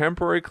 A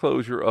temporary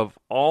closure of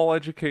all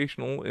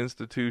educational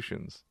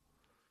institutions.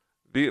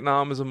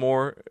 Vietnam is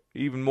a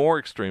even more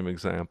extreme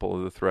example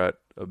of the threat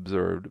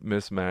observed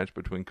mismatch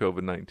between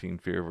COVID-19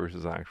 fear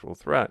versus actual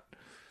threat.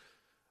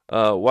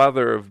 While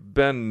there have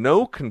been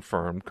no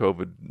confirmed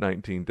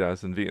COVID-19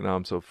 deaths in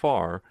Vietnam so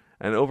far,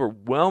 an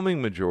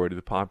overwhelming majority of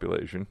the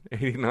population,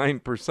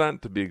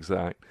 89% to be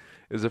exact,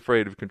 is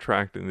afraid of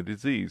contracting the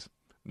disease.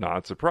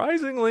 Not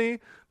surprisingly,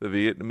 the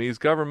Vietnamese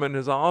government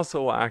has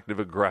also acted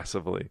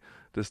aggressively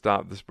to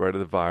stop the spread of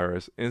the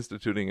virus,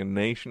 instituting a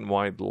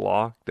nationwide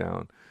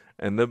lockdown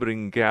and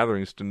limiting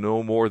gatherings to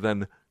no more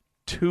than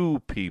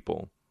 2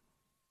 people.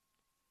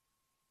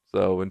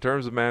 So, in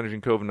terms of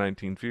managing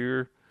COVID-19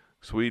 fear,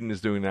 Sweden is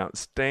doing an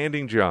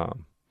outstanding job.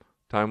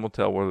 Time will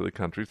tell whether the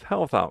country's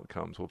health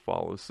outcomes will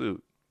follow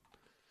suit.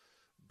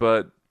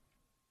 But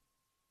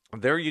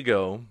there you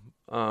go.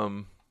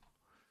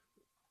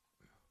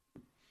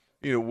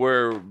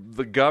 Where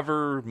the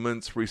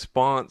government's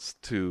response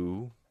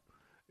to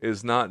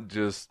is not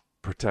just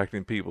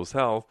protecting people's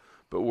health,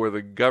 but where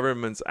the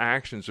government's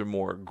actions are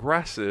more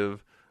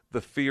aggressive,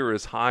 the fear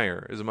is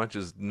higher, as much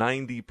as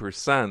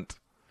 90%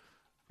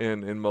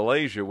 in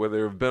Malaysia, where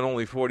there have been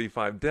only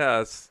 45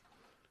 deaths.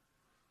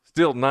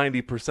 Still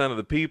 90% of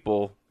the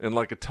people in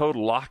like a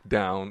total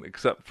lockdown,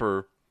 except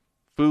for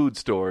food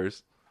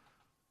stores,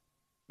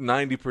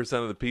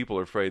 90% of the people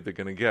are afraid they're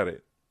going to get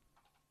it.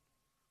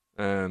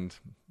 And,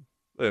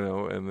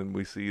 and then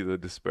we see the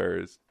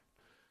disparities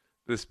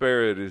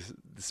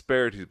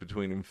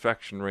between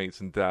infection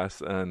rates and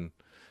deaths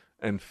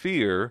and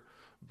fear,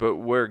 but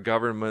where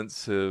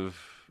governments have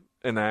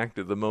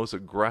enacted the most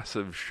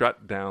aggressive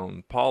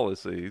shutdown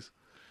policies,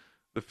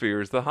 the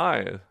fear is the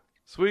highest.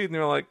 Sweden,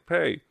 they're like,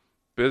 hey,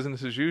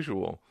 business as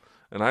usual.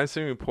 And I've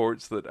seen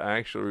reports that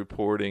actually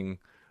reporting,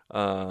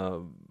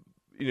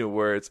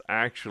 where it's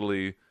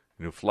actually,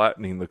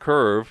 flattening the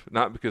curve,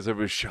 not because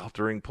everybody's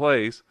sheltering in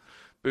place,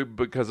 but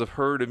because of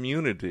herd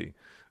immunity.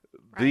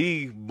 Right.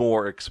 The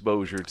more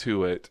exposure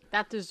to it.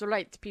 That is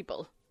right,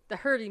 people. The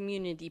herd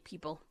immunity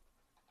people.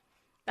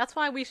 That's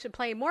why we should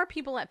play more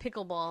people at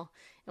pickleball,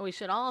 and we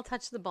should all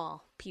touch the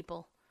ball,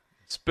 people.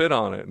 Spit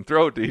on it and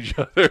throw it to each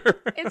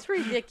other. It's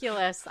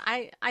ridiculous.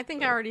 I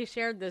think I already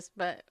shared this,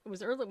 but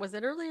was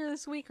it earlier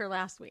this week or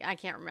last week? I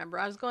can't remember.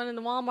 I was going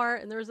into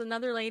Walmart, and there was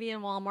another lady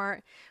in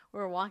Walmart. We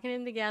were walking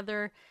in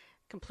together,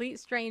 complete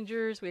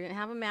strangers. We didn't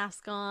have a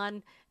mask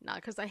on, not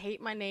because I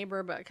hate my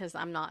neighbor, but because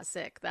I'm not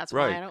sick. That's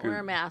why I don't wear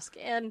a mask.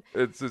 And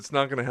it's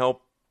not going to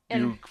help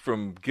you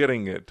from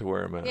getting it to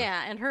wear a mask.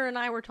 Yeah, and her and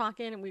I were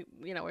talking, and we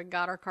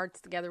got our cards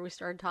together. We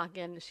started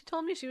talking. She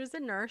told me she was a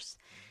nurse.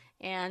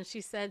 And she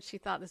said she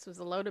thought this was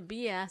a load of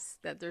BS,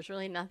 that there's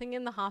really nothing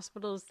in the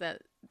hospitals,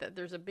 that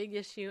there's a big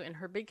issue. And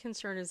her big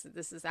concern is that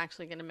this is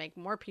actually going to make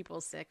more people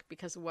sick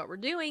because of what we're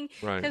doing,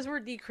 because we're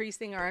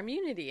decreasing our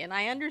immunity. And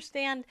I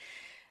understand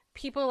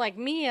people like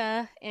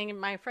Mia and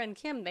my friend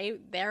Kim,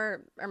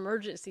 they're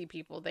emergency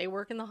people. They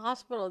work in the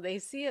hospital. They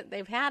see it.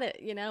 They've had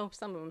it.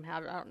 Some of them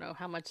have. I don't know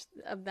how much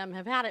of them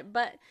have had it.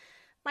 But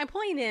my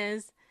point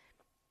is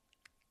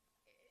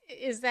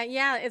that,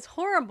 yeah, it's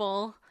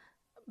horrible.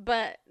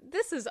 But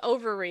this is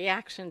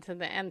overreaction to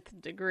the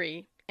nth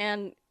degree,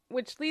 and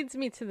which leads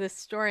me to this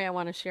story I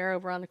want to share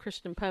over on the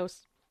Christian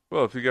Post.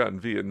 Well, if you got in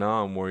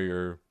Vietnam where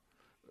you're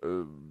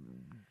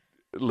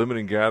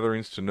limiting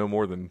gatherings to no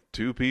more than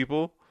 2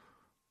 people,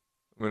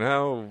 I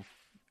mean,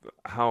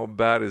 how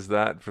bad is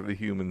that for the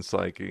human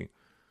psyche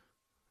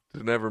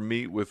to never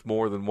meet with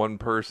more than one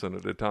person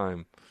at a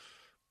time?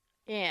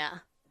 Yeah.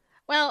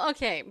 Well,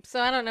 okay. So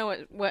I don't know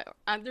what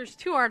there's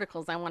 2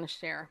 articles I want to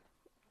share.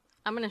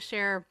 I'm going to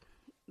share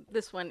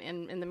this one.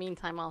 In the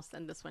meantime, I'll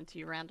send this one to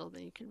you, Randall.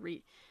 Then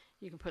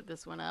you can put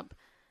this one up.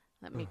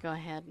 Let me go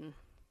ahead and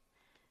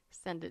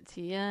send it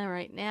to you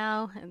right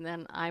now, and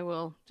then I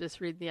will just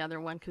read the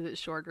other one because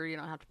it's shorter. You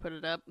don't have to put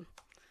it up.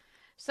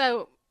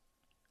 So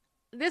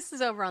this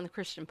is over on the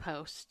Christian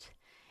Post,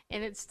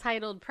 and it's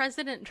titled,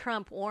 President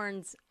Trump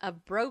Warns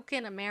of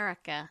Broken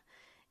America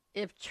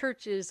If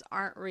Churches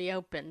Aren't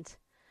Reopened.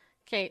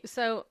 Okay,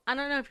 so I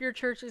don't know if your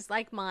church is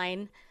like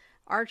mine.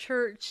 Our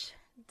church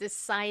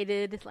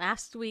decided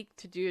last week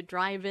to do a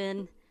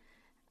drive-in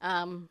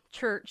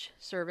church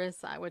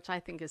service, which I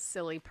think is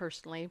silly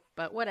personally,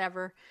 but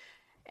whatever.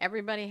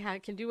 Everybody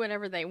can do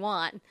whatever they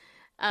want.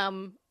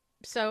 And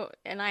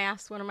I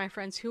asked one of my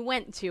friends who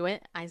went to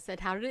it, I said,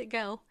 how did it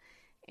go?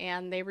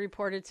 And they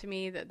reported to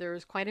me that there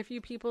was quite a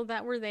few people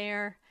that were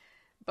there.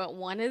 But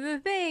one of the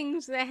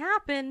things that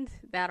happened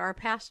that our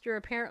pastor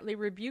apparently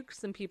rebuked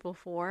some people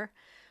for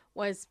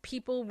was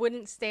people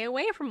wouldn't stay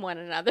away from one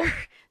another.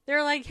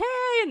 They're like,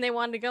 hey, and they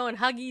wanted to go and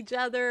hug each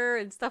other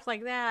and stuff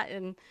like that.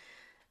 And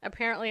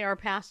apparently our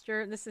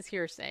pastor, this is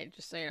hearsay,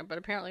 just so you know, but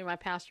apparently my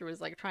pastor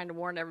was like trying to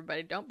warn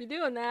everybody, don't be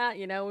doing that.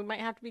 You know, we might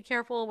have to be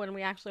careful when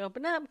we actually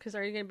open up, because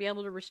are you going to be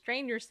able to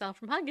restrain yourself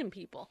from hugging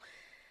people?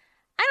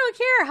 I don't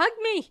care. Hug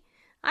me.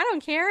 I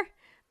don't care.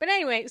 But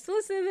anyway, so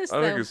listen to this,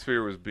 I think his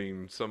fear was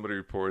being somebody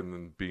reported and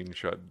then being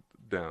shut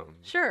down.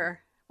 Sure.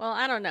 Well,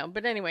 I don't know.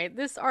 But anyway,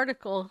 this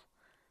article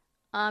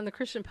on the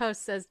Christian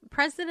Post says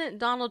President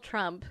Donald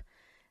Trump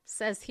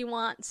says he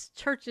wants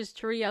churches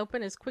to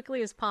reopen as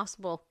quickly as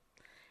possible.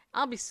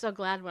 I'll be so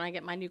glad when I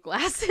get my new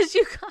glasses,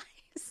 you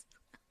guys.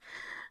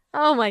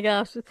 Oh my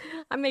gosh.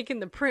 I'm making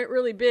the print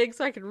really big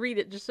so I can read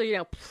it, just so you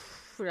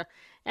know.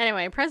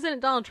 Anyway,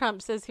 President Donald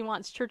Trump says he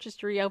wants churches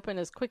to reopen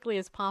as quickly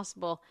as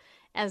possible,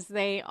 as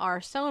they are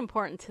so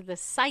important to the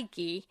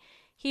psyche.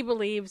 He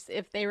believes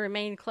if they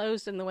remain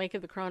closed in the wake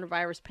of the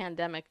coronavirus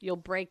pandemic, you'll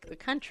break the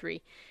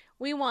country.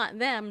 We want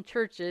them,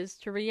 churches,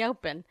 to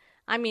reopen.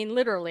 I mean,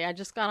 literally, I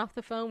just got off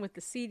the phone with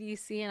the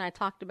CDC and I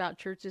talked about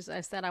churches. I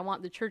said I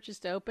want the churches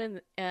to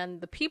open and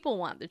the people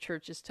want the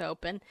churches to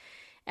open.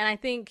 And I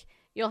think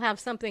you'll have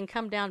something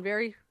come down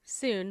very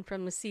soon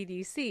from the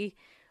CDC.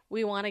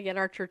 We want to get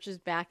our churches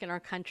back and our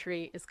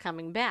country is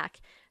coming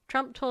back.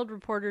 Trump told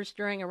reporters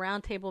during a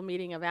roundtable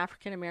meeting of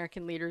African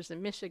American leaders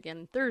in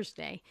Michigan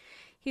Thursday.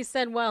 He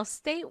said, while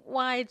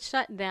statewide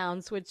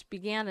shutdowns, which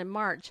began in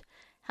March,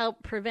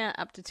 help prevent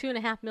up to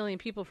 2.5 million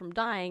people from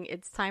dying,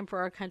 it's time for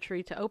our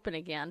country to open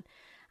again.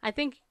 I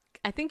think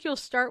you'll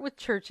start with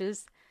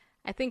churches.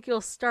 I think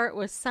you'll start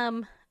with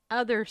some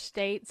other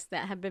states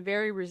that have been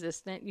very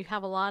resistant. You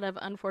have a lot of,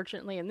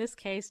 unfortunately, in this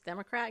case,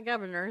 Democrat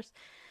governors.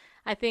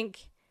 I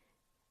think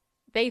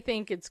they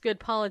think it's good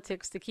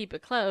politics to keep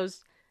it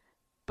closed.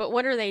 But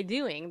what are they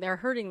doing? They're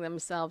hurting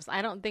themselves.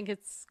 I don't think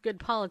it's good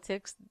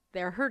politics.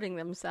 They're hurting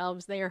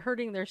themselves. They are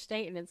hurting their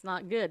state, and it's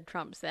not good,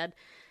 Trump said.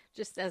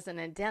 Just as an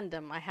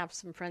addendum, I have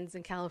some friends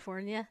in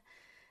California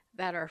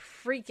that are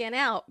freaking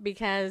out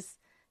because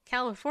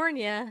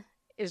California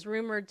is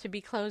rumored to be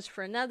closed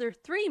for another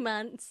 3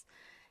 months.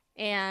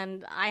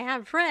 And I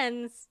have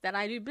friends that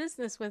I do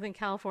business with in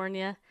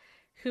California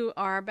who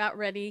are about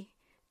ready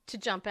to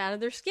jump out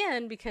of their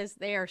skin because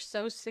they are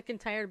so sick and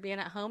tired of being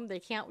at home. They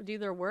can't do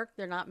their work.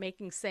 They're not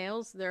making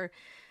sales. They're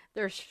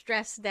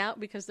stressed out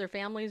because their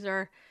families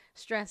are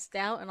stressed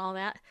out and all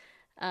that.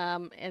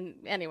 And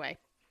anyway,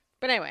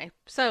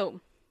 so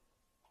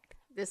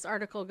this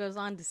article goes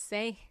on to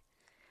say,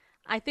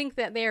 I think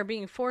that they are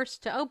being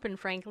forced to open,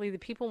 frankly. The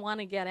people want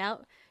to get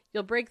out.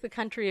 You'll break the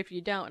country if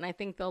you don't. And I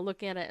think they'll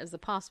look at it as a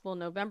possible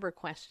November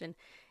question.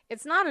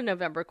 It's not a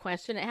November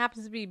question. It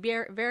happens to be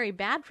very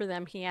bad for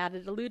them, he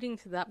added, alluding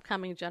to the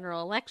upcoming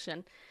general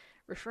election,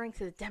 referring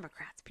to the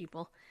Democrats,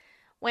 people.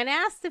 When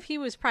asked if he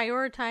was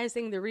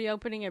prioritizing the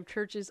reopening of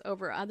churches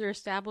over other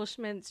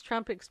establishments,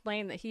 Trump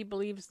explained that he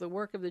believes the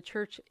work of the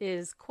church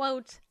is,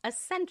 quote,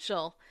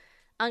 essential,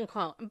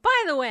 unquote. And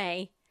by the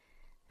way,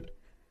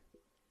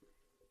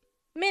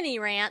 mini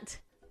rant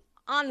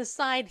on the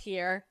side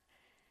here.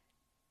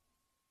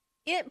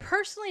 It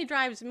personally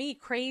drives me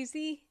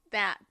crazy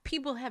that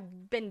people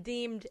have been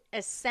deemed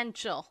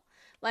essential.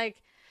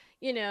 Like,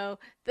 you know,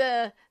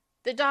 the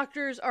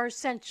doctors are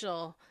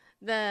essential.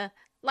 The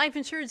life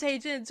insurance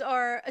agents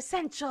are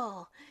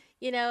essential.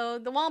 You know,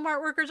 the Walmart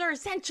workers are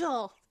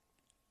essential.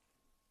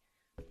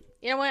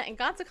 You know what? In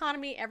God's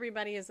economy,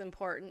 everybody is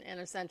important and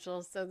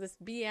essential. So this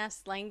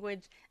BS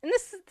language, and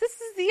this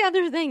is the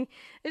other thing.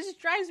 It just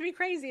drives me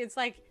crazy. It's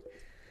like,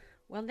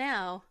 well,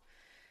 now,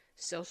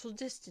 social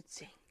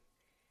distancing,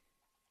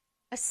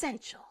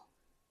 essential.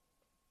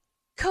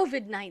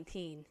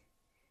 COVID-19,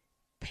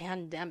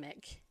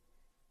 pandemic,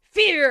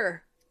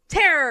 fear,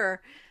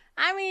 terror.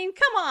 I mean,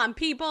 come on,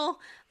 people.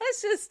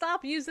 Let's just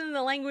stop using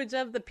the language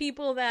of the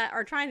people that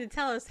are trying to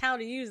tell us how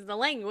to use the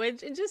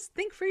language and just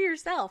think for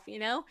yourself, you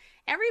know?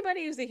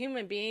 Everybody is a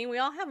human being. We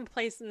all have a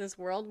place in this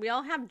world. We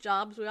all have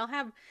jobs. We all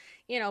have,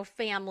 you know,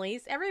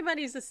 families.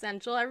 Everybody's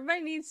essential. Everybody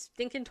needs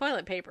stinking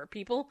toilet paper,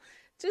 people.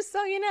 Just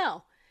so you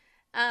know.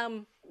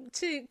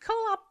 To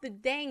co-opt the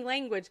dang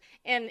language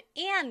and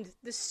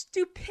the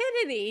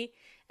stupidity,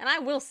 and I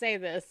will say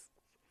this,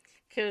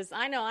 because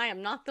I know I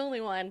am not the only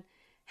one.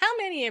 How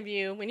many of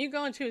you, when you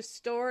go into a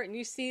store and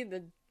you see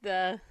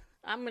the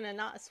I'm going to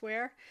not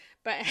swear,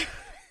 but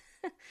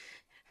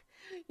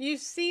you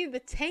see the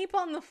tape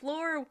on the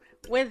floor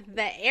with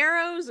the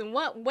arrows and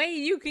what way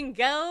you can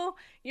go,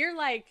 you're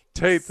like...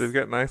 Tape, they've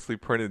got nicely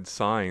printed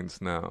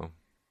signs now.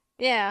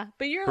 Yeah,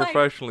 but you're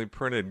professionally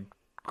printed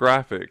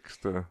graphics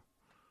to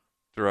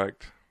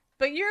direct.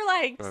 But you're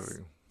like,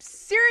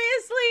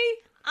 seriously?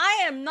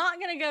 I am not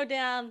going to go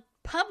down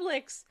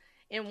Publix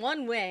in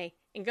one way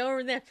and go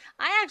over there.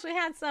 I actually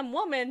had some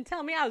woman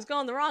tell me I was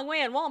going the wrong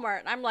way in Walmart.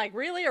 And I'm like,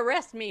 really?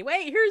 Arrest me.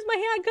 Wait, here's my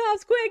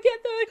handcuffs. Quick,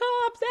 get the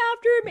cops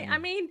after me. I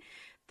mean,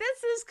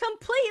 this is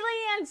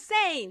completely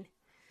insane.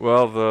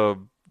 Well, the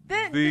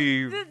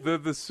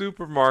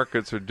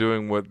supermarkets are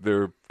doing what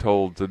they're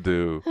told to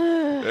do.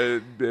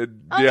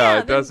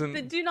 It doesn't.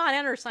 The do not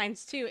enter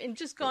signs too, and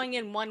just going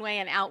in one way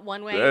and out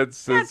one way.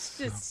 That's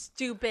just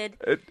stupid.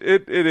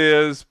 It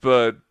is,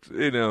 but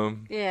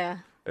Yeah.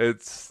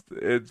 It's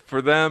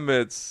for them.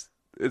 It's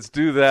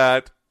do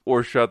that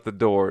or shut the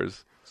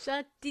doors.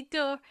 Shut the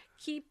door.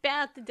 Keep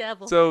out the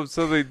devil. So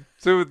they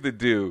do what they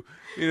do.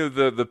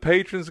 The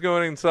patrons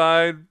going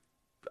inside.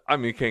 I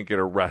mean, you can't get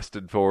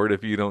arrested for it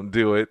if you don't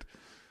do it.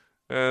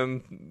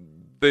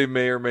 And they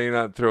may or may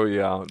not throw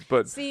you out.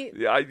 But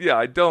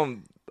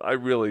I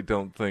really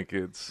don't think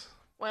it's...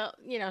 Well,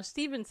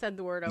 Stephen said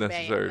the word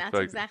obey, and that's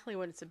exactly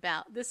what it's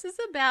about. This is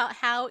about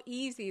how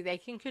easy they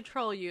can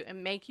control you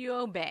and make you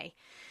obey.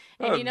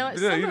 And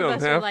some of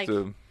us are like...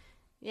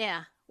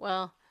 Yeah,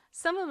 well,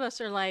 some of us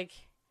are like,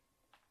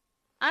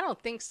 I don't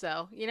think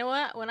so. You know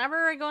what?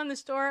 Whenever I go in the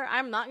store,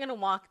 I'm not going to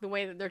walk the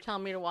way that they're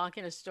telling me to walk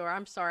in a store.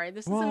 I'm sorry.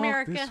 This is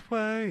America, this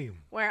way,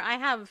 where I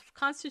have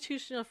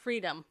constitutional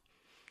freedom.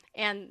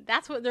 And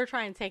that's what they're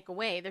trying to take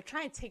away. They're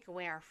trying to take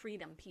away our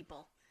freedom,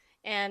 people.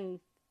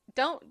 And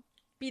don't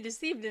be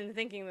deceived into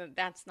thinking that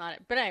that's not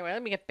it. But anyway,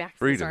 let me get back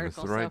to this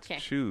article. Freedom is the right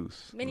to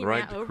choose. The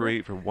right to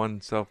create for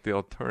oneself the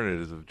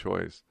alternatives of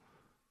choice.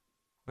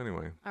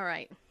 Anyway. All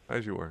right.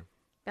 As you were.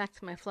 Back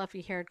to my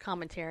fluffy-haired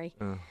commentary.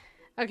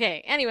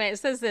 Okay, anyway, it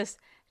says this.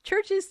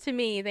 Churches, to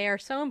me, they are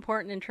so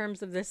important in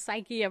terms of the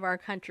psyche of our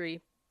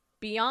country.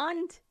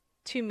 Beyond,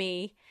 to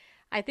me,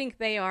 I think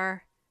they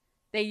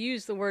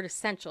use the word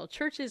essential.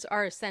 Churches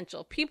are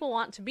essential. People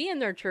want to be in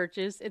their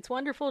churches. It's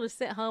wonderful to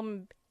sit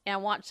home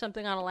and watch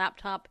something on a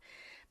laptop,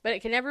 but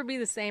it can never be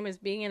the same as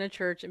being in a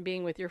church and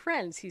being with your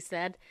friends, he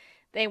said.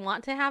 They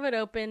want to have it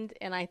opened,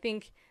 and I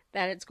think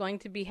that it's going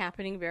to be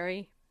happening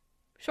very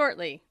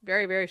shortly,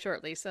 very, very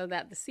shortly, so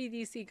that the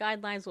CDC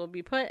guidelines will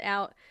be put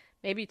out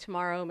maybe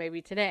tomorrow,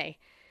 maybe today.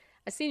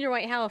 A senior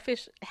White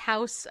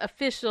House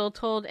official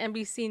told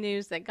NBC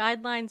News that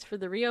guidelines for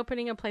the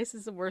reopening of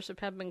places of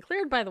worship have been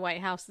cleared by the White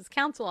House's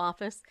council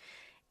office,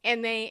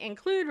 and they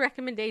include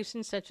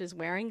recommendations such as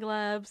wearing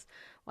gloves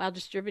while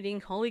distributing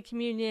Holy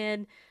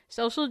Communion,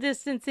 social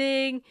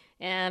distancing,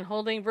 and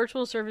holding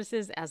virtual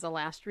services as a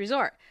last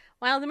resort.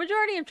 While the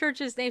majority of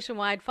churches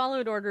nationwide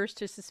followed orders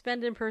to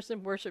suspend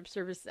in-person worship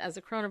services as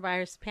the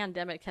coronavirus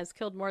pandemic has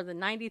killed more than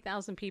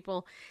 90,000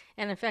 people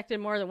and affected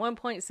more than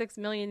 1.6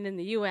 million in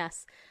the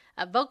U.S.,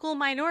 a vocal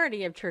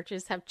minority of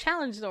churches have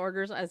challenged the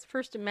orders as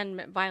First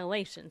Amendment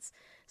violations.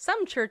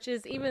 Some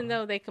churches, even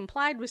though they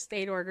complied with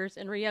state orders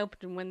and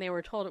reopened when they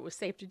were told it was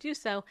safe to do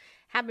so,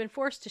 have been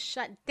forced to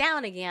shut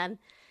down again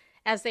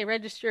as they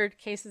registered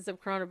cases of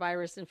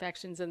coronavirus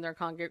infections in their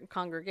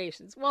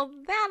congregations. Well,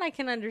 that I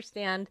can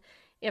understand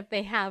if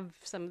they have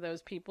some of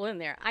those people in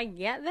there. I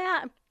get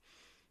that,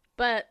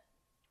 but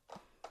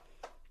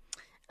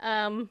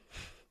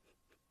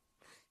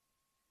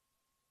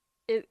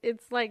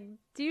it's like,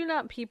 do you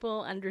not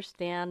people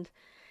understand?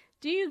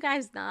 Do you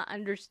guys not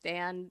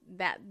understand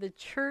that the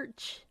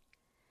church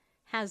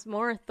has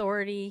more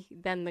authority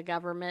than the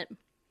government?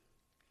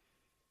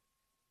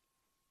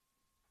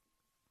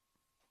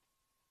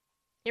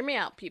 Hear me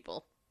out,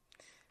 people.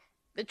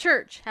 The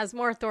church has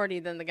more authority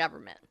than the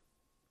government.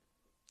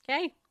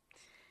 Okay?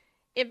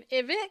 If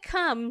it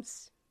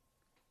comes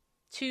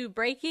to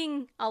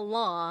breaking a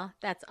law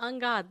that's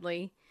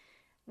ungodly,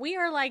 we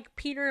are like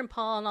Peter and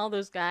Paul and all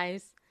those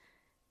guys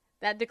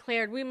that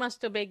declared we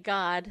must obey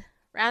God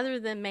rather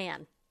than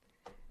man.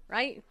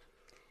 Right?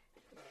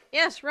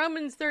 Yes,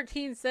 Romans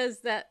 13 says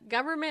that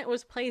government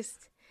was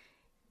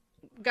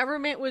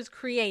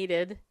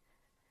created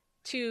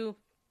to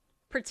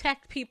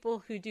protect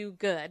people who do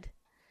good,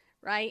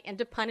 right? And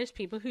to punish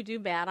people who do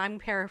bad. I'm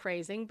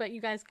paraphrasing, but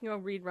you guys can go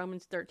read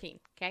Romans 13,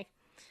 okay?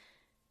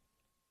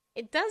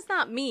 It does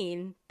not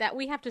mean that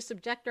we have to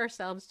subject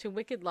ourselves to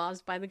wicked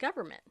laws by the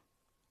government.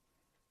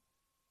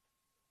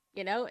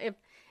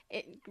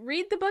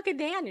 Read the book of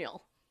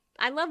Daniel.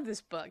 I love this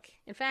book.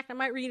 In fact, I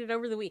might read it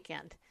over the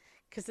weekend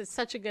because it's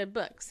such a good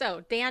book.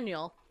 So,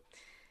 Daniel,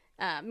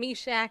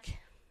 Meshach,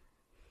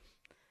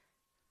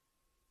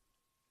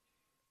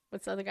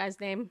 what's the other guy's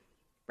name?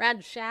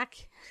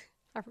 Shack.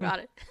 I forgot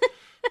it.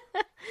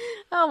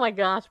 Oh my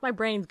gosh, my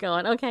brain's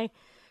going. Okay.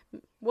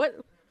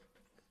 What?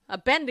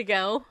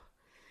 Abednego.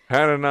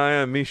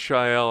 Hananiah,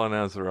 Mishael, and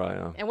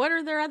Azariah. And what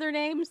are their other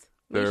names?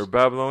 Their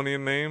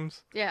Babylonian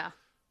names? Yeah.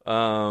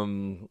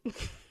 I'm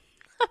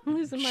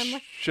losing my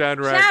mind.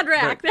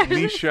 Shadrach,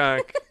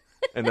 Meshach,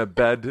 and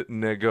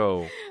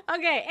Abednego.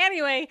 Okay,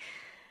 anyway,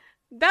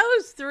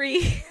 those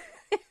three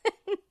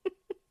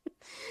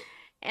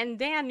and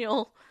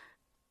Daniel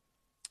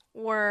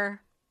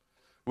were...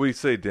 We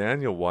say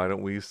Daniel, why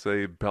don't we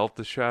say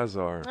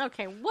Belteshazzar?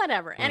 Okay,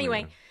 whatever.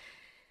 Anyway,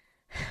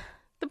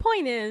 the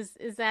point is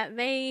that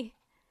they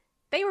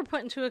they were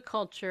put into a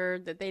culture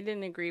that they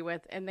didn't agree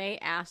with, and they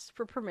asked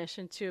for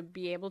permission to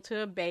be able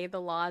to obey the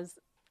laws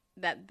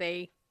that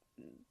they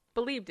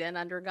believed in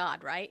under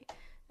God, right?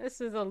 This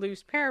is a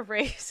loose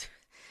paraphrase.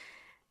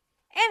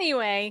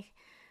 Anyway,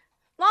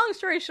 long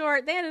story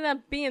short, they ended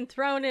up being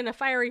thrown in a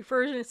fiery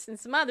furnace and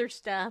some other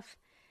stuff.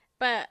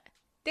 But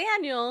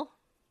Daniel,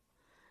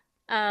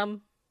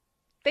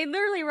 they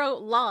literally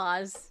wrote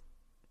laws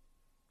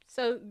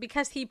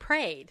because he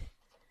prayed.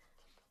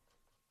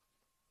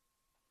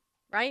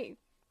 Right?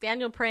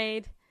 Daniel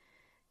prayed.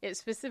 It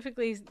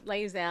specifically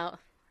lays out,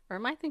 or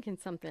am I thinking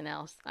something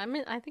else?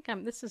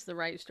 This is the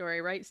right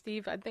story, right,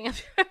 Steve?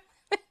 It's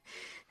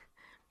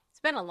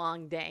been a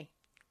long day.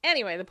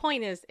 Anyway, the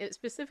point is, it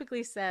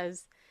specifically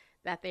says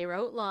that they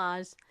wrote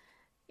laws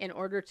in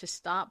order to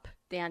stop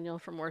Daniel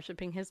from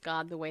worshiping his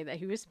God the way that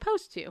he was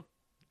supposed to.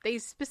 They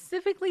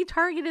specifically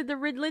targeted the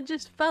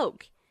religious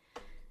folk,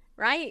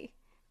 right?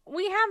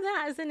 We have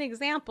that as an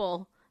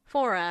example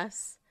for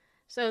us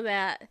so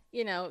that,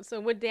 so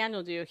what did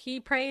Daniel do? He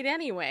prayed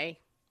anyway.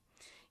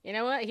 You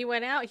know what? He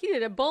went out, he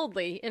did it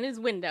boldly in his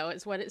window,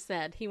 is what it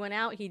said. He went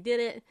out, he did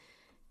it,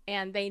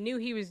 and they knew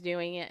he was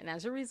doing it, and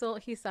as a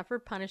result, he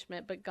suffered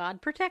punishment, but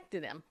God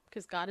protected him,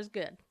 because God is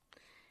good.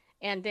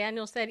 And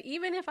Daniel said,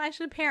 even if I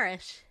should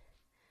perish,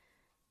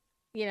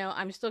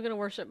 I'm still going to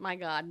worship my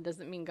God. It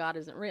doesn't mean God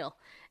isn't real,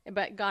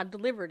 but God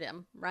delivered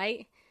him,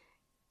 right?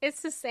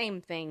 It's the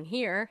same thing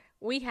here.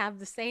 We have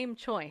the same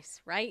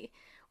choice, right?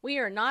 We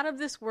are not of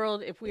this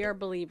world if we are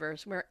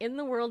believers. We're in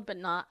the world, but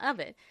not of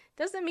it.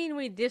 Doesn't mean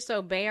we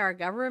disobey our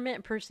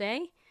government per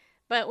se,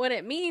 but what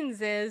it means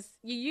is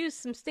you use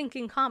some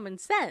stinking common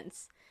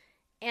sense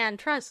and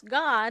trust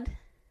God.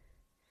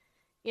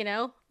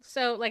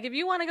 So like if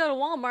you want to go to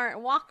Walmart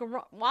and walk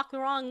the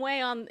wrong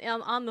way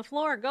on the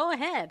floor, go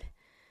ahead.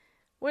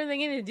 What are they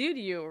going to do to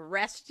you?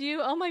 Arrest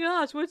you? Oh my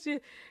gosh,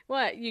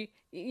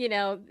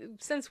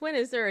 since when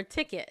is there a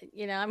ticket?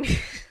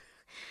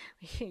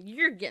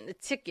 You're getting a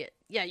ticket.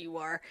 Yeah, you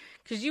are.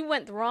 Because you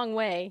went the wrong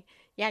way.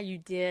 Yeah, you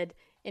did.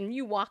 And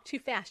you walked too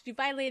fast. You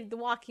violated the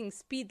walking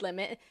speed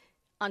limit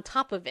on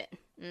top of it.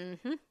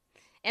 Mm-hmm.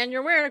 And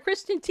you're wearing a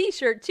Christian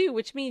t-shirt too,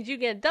 which means you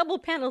get a double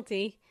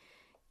penalty.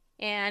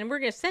 And we're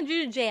going to send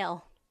you to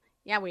jail.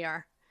 Yeah, we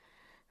are.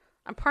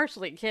 I'm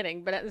partially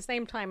kidding, but at the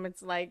same time,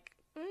 it's like,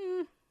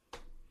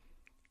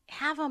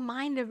 have a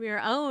mind of your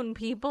own,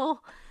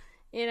 people.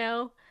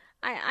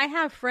 I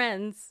have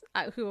friends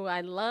who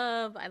I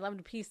love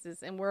to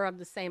pieces, and we're of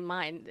the same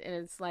mind. And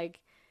it's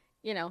like,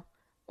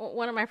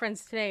 one of my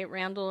friends today,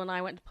 Randall, and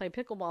I went to play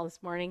pickleball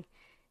this morning,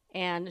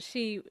 and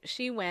she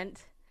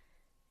went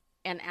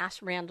and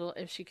asked Randall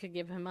if she could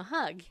give him a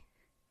hug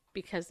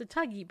because the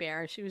tuggy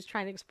bear, she was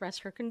trying to express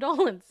her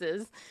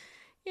condolences,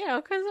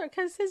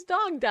 because his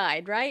dog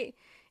died, right?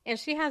 And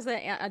she has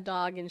a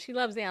dog, and she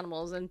loves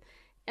animals, and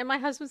my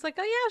husband's like,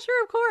 oh yeah,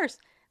 sure, of course.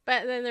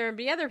 But then there'd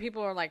be other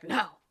people who are like,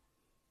 no.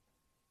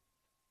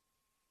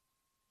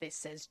 It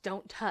says,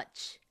 don't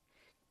touch.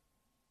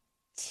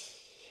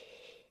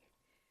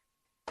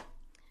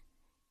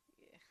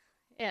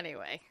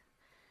 Anyway.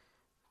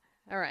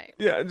 All right.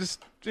 Yeah,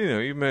 just,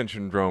 you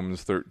mentioned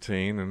Romans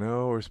 13, and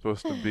we're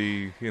supposed to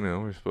be,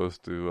 we're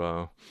supposed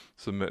to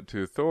submit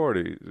to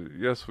authority.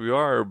 Yes, we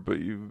are, but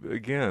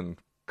again,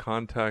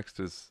 context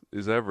is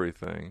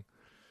everything.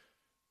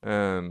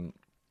 And,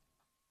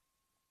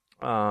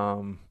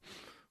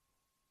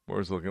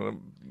 where's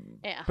looking?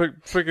 Yeah.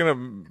 Picking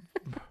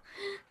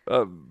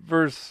up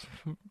verse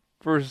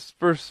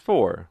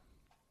 4.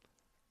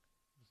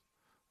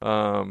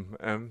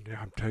 And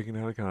yeah, I'm taking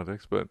it out of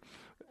context, but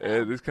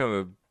it is kind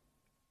of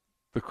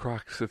the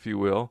crux, if you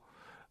will,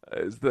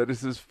 is that it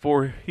says,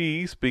 for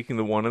he, speaking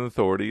the one in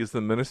authority, is the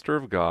minister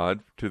of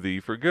God to thee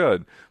for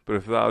good. But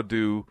if thou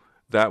do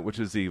that which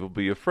is evil,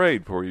 be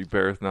afraid, for he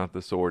beareth not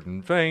the sword in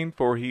vain,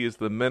 for he is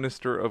the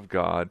minister of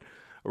God,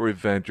 a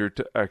revenger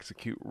to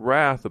execute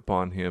wrath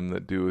upon him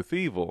that doeth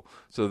evil.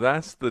 So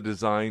that's the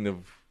design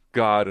of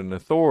God and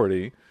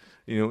authority.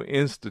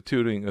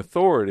 Instituting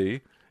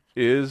authority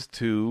is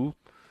to,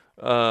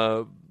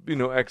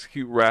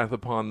 execute wrath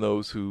upon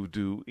those who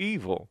do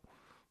evil.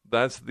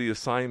 That's the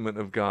assignment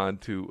of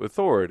God to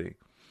authority.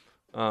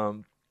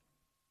 And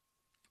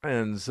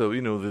so,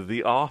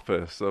 the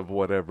office of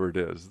whatever it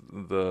is,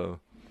 that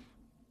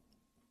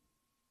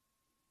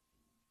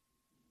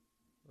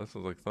sounds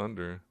like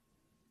thunder.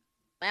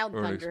 Loud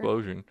or thunder. An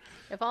explosion.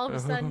 If all of a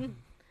sudden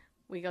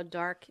we go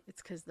dark,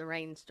 it's because the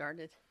rain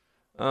started.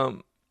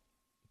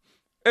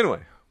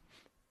 Anyway,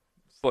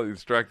 slightly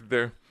distracted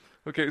there.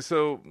 Okay,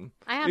 so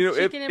I have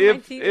chicken in my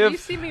teeth. If you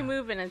see me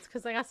moving, it's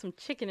because I got some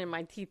chicken in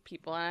my teeth,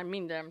 people. And I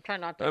mean that. I'm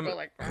trying not to go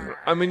like.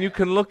 You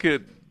can look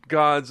at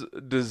God's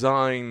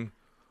design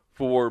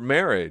for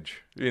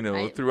marriage.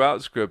 Right.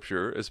 Throughout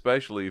Scripture,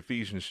 especially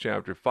Ephesians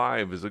chapter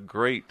 5, is a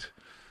great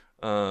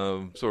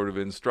sort of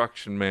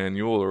instruction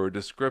manual or a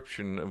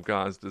description of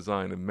God's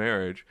design of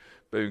marriage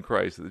in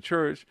Christ of the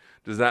church.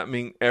 Does that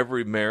mean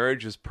every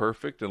marriage is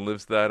perfect and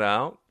lives that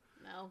out?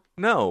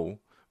 No.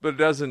 But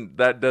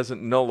that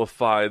doesn't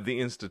nullify the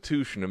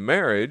institution of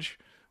marriage,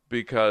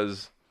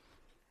 because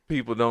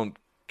people don't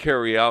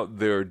carry out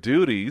their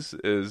duties,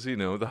 is,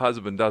 the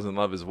husband doesn't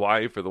love his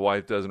wife or the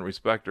wife doesn't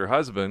respect her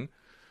husband,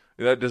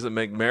 that doesn't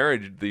make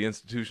marriage, the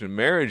institution of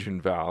marriage,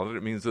 invalid.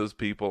 It means those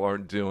people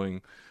aren't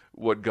doing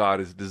what God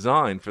has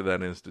designed for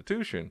that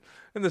institution.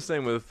 And the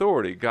same with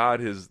authority. God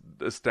has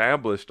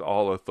established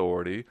all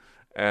authority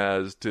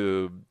as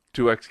to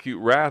execute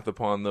wrath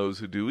upon those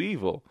who do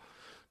evil.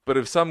 But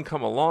if some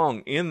come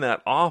along in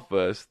that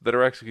office that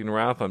are executing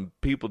wrath on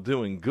people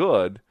doing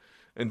good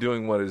and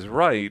doing what is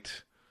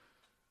right,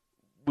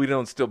 we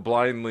don't still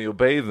blindly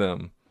obey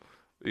them.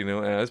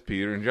 As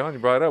Peter and John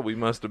brought up, we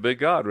must obey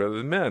God rather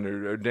than men.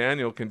 Or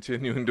Daniel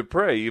continuing to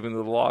pray, even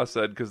though the law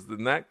said, because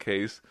in that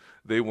case,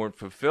 they weren't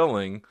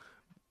fulfilling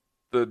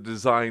the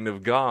design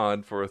of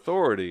God for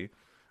authority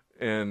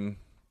and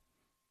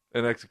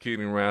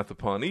executing wrath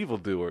upon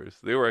evildoers.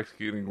 They were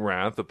executing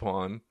wrath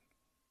upon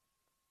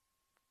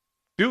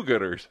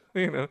do-gooders,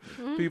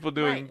 people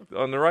doing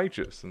on the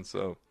righteous. And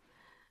so...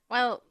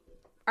 Well,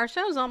 our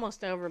show's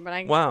almost over, but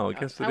I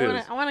guess it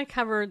is. I want to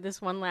cover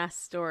this one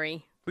last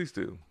story. Please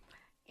do.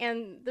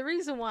 And the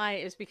reason why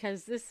is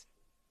because this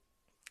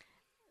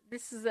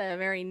is a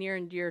very near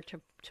and dear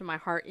to my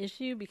heart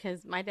issue,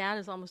 because my dad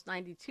is almost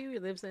 92. He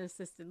lives in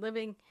assisted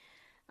living.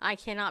 I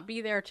cannot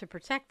be there to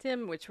protect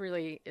him, which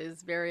really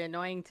is very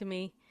annoying to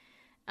me.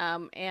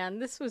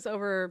 And this was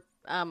over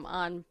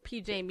on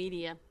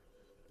Pajamas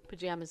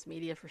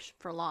Media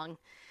for long.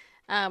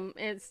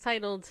 It's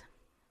titled,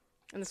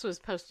 and this was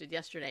posted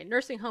yesterday,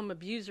 Nursing Home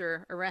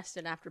Abuser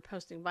Arrested After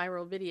Posting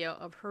Viral Video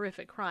of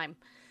Horrific Crime.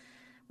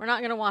 We're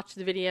not going to watch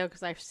the video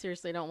because I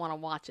seriously don't want to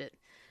watch it.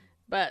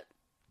 But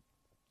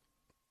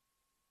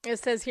it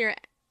says here,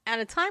 at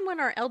a time when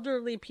our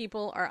elderly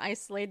people are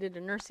isolated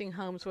in nursing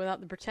homes without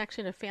the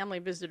protection of family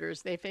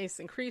visitors, they face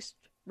increased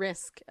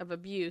risk of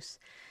abuse,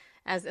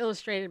 as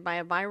illustrated by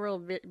a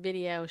viral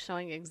video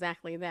showing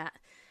exactly that.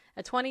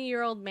 A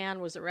 20-year-old man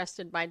was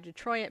arrested by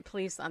Detroit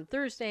police on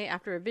Thursday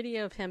after a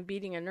video of him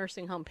beating a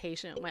nursing home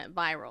patient went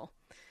viral.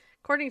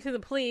 According to the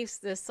police,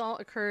 the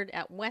assault occurred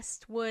at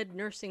Westwood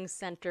Nursing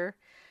Center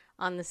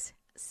on the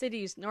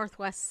city's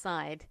northwest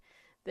side.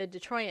 The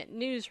Detroit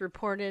News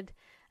reported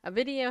a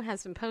video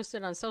has been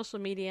posted on social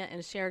media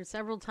and shared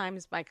several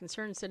times by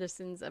concerned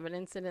citizens of an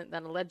incident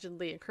that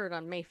allegedly occurred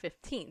on May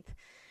 15th.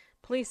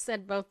 Police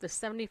said both the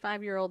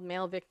 75-year-old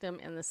male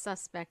victim and the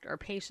suspect are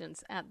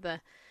patients at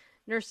the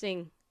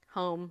nursing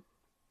home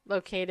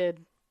located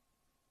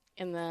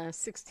in the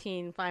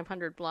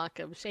 16500 block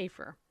of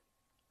Schaefer.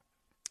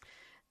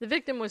 The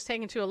victim was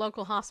taken to a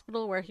local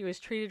hospital where he was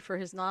treated for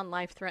his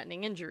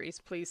non-life-threatening injuries,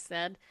 police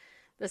said.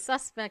 The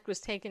suspect was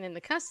taken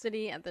into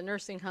custody at the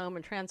nursing home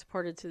and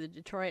transported to the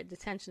Detroit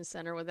Detention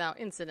Center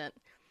without incident.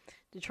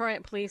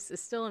 Detroit police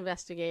is still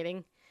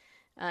investigating.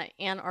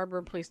 Ann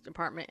Arbor Police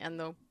Department and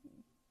the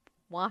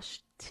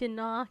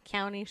Washtenaw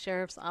County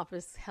Sheriff's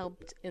Office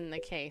helped in the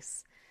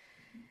case.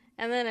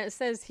 And then it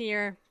says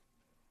here,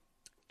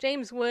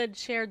 James Wood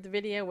shared the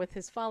video with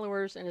his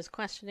followers and is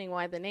questioning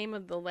why the name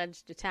of the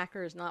alleged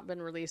attacker has not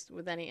been released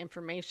with any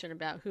information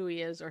about who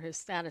he is or his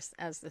status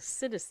as a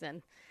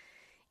citizen.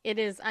 It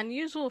is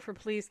unusual for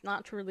police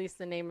not to release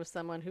the name of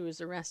someone who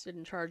is arrested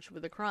and charged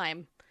with a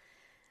crime.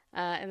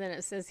 And then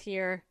it says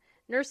here,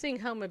 nursing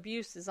home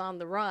abuse is on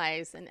the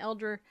rise. An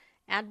elder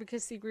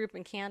advocacy group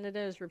in Canada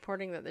is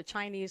reporting that the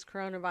Chinese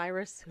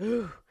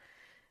coronavirus...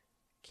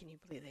 Can you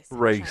believe they say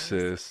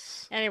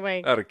racists?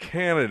 Anyway, out of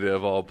Canada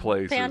of all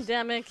places.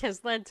 Pandemic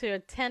has led to a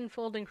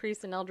 10-fold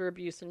increase in elder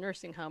abuse in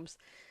nursing homes.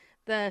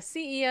 The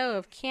CEO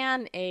of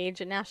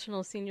CanAge, a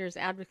national seniors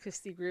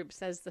advocacy group,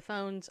 says the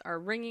phones are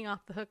ringing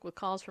off the hook with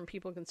calls from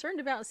people concerned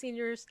about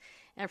seniors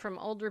and from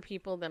older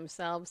people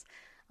themselves.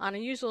 On a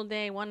usual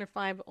day, 1 in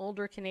 5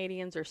 older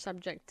Canadians are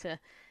subject to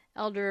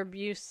elder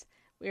abuse.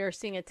 We are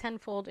seeing a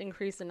 10-fold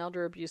increase in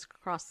elder abuse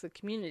across the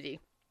community.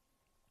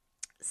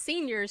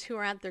 Seniors who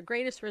are at their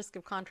greatest risk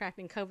of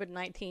contracting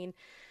COVID-19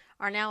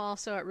 are now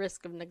also at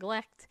risk of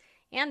neglect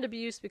and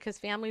abuse because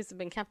families have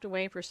been kept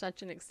away for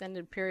such an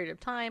extended period of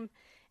time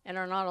and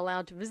are not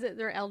allowed to visit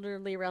their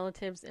elderly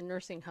relatives in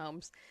nursing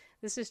homes.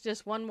 This is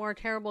just one more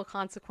terrible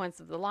consequence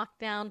of the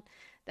lockdown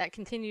that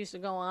continues to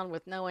go on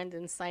with no end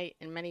in sight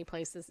in many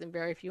places and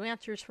very few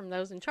answers from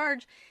those in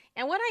charge.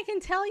 And what I can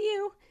tell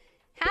you,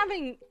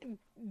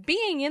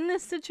 being in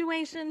this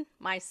situation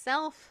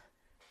myself,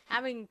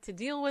 having to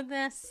deal with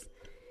this,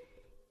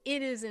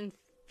 it is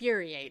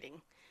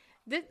infuriating.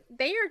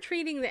 They are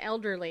treating the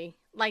elderly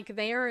like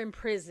they are in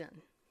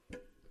prison,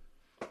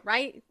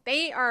 right?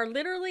 They are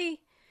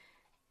literally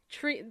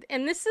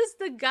and this is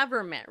the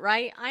government,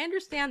 right? I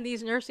understand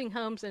these nursing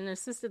homes and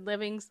assisted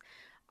livings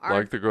are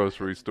like the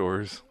grocery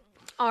stores.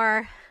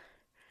 Are,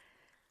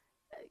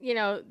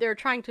 they're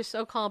trying to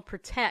so-called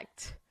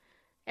protect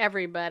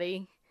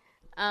everybody.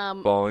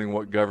 Following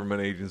what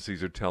government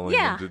agencies are telling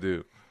them to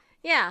do.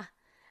 Yeah.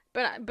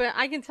 But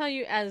I can tell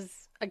you,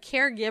 as a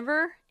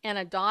caregiver and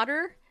a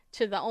daughter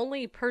to the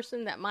only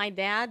person that my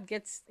dad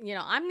gets,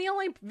 I'm the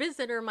only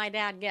visitor my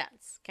dad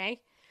gets,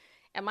 okay?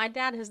 And my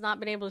dad has not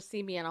been able to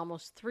see me in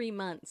almost 3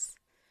 months,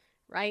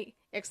 right?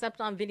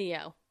 Except on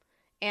video.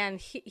 and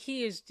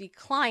he is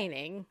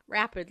declining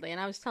rapidly.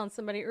 And I was telling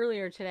somebody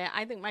earlier today,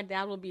 I think my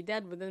dad will be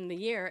dead within the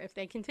year if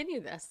they continue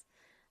this.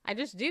 I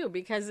just do,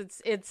 because it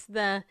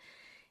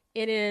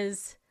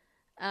is,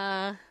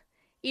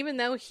 even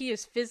though he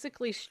is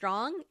physically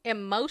strong,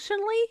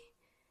 emotionally,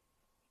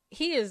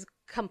 he is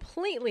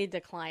completely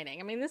declining.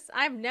 I mean,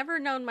 I've never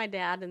known my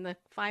dad in the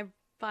five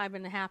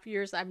and a half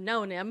years I've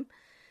known him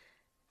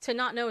to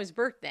not know his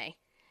birthday.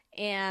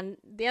 And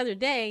the other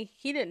day,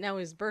 he didn't know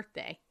his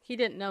birthday. He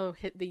didn't know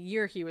the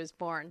year he was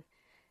born,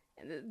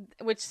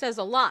 which says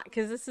a lot,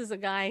 because this is a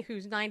guy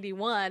who's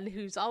 91,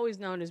 who's always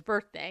known his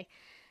birthday.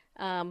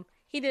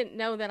 He didn't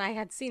know that I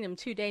had seen him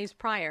 2 days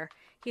prior.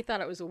 He thought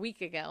it was a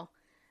week ago.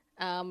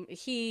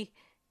 He's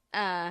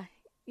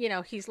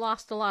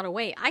lost a lot of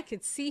weight. I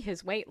could see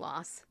his weight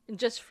loss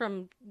just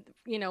from,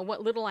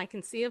 what little I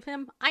can see of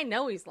him. I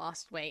know he's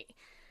lost weight.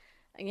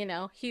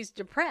 He's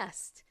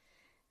depressed.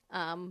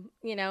 And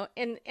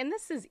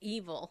this is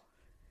evil,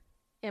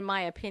 in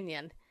my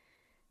opinion,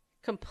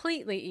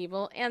 completely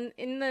evil. And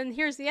then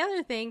here's the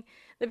other thing.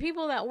 The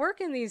people that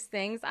work in these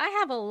things, I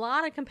have a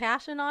lot of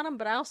compassion on them,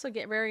 but I also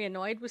get very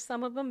annoyed with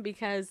some of them,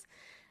 because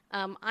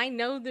I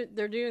know that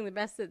they're doing the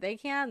best that they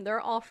can.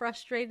 They're all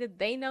frustrated.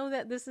 They know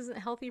that this isn't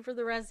healthy for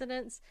the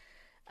residents.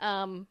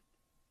 People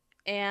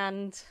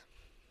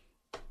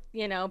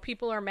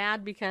are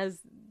mad because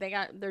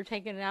they're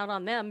taking it out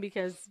on them,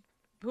 because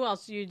who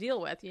else do you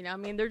deal with?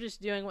 They're just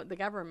doing what the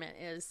government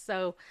is.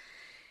 So,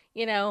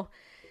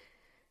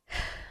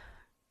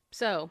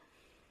 so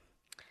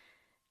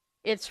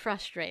it's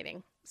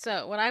frustrating.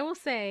 So what I will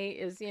say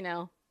is,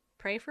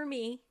 pray for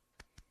me.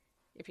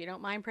 If you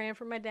don't mind praying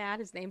for my dad,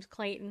 his name's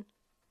Clayton.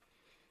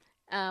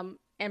 And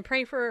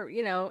pray for,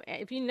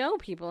 if you know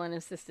people in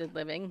assisted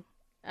living,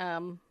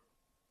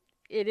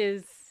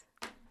 here's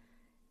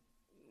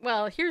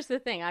the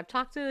thing. I've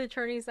talked to the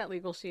attorneys at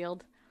Legal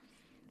Shield,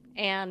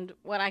 and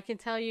what I can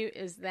tell you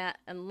is that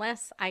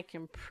unless I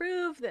can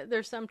prove that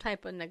there's some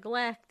type of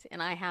neglect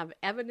and I have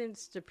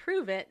evidence to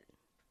prove it,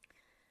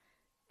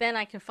 then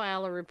I can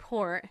file a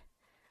report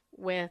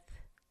with,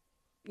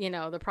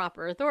 the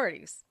proper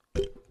authorities.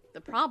 The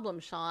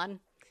problem, Sean,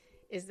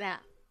 is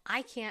that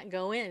I can't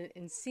go in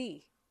and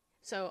see,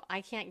 so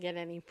I can't get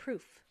any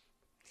proof.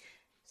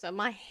 So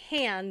my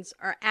hands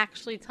are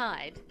actually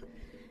tied,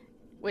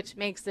 which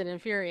makes it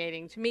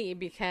infuriating to me,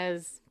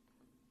 because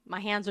my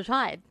hands are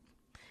tied.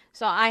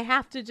 So I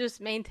have to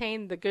just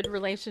maintain the good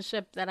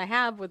relationship that I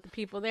have with the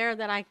people there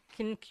that I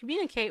can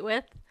communicate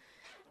with.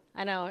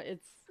 I know,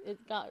 it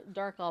got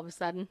dark all of a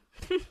sudden.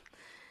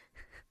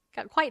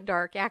 Got quite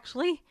dark,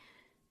 actually.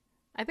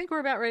 I think we're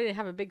about ready to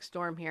have a big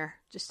storm here,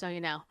 just so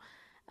you know.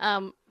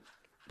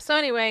 So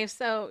anyway,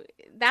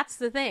 that's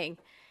the thing.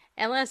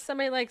 Unless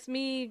somebody like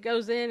me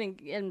goes in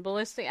and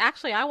ballistic.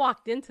 Actually, I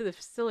walked into the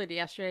facility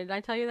yesterday. Did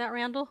I tell you that,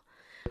 Randall?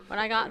 When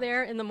I got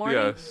there in the morning,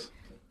 Yes.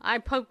 I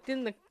poked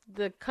in the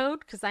code,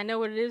 because I know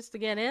what it is to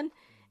get in,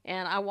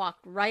 and I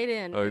walked right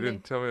in. Oh, you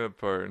didn't tell me that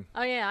part.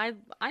 Oh yeah,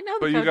 I know.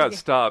 But you got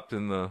stopped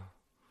in the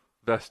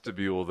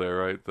vestibule there,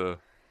 right? The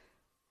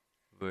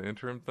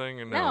interim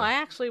thing, or no? No, I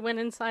actually went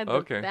inside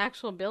the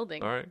actual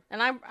building. All right.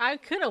 And I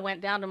could have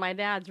went down to my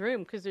dad's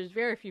room, because there's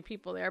very few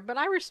people there, but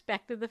I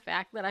respected the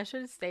fact that I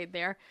should have stayed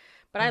there.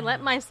 But I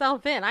let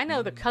myself in. I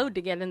know the code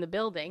to get in the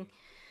building.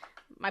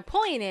 My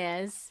point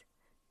is,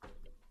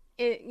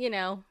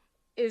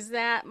 is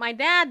that my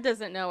dad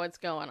doesn't know what's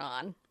going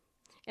on.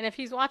 And if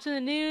he's watching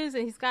the news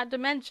and he's got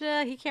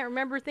dementia, he can't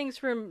remember things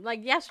from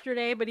like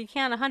yesterday, but he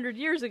can 100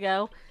 years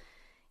ago,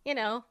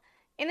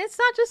 And it's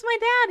not just my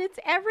dad, it's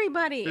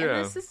everybody. Yeah. And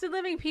assisted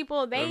living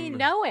people, they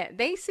know it.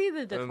 They see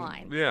the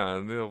decline.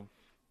 And they'll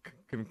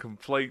can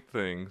conflate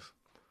things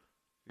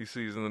he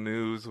sees in the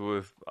news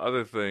with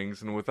other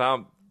things, and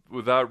without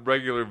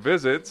regular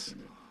visits,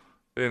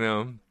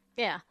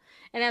 Yeah.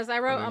 And as I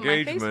wrote on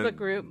my Facebook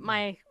group,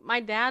 my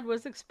dad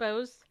was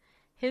exposed.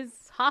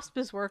 His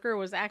hospice worker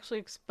was actually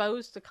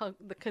exposed to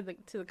the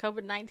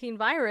COVID-19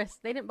 virus.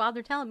 They didn't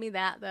bother telling me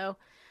that, though.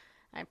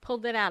 I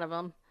pulled it out of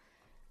them.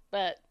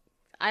 But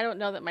I don't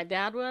know that my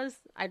dad was.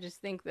 I just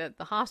think that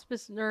the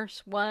hospice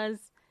nurse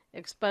was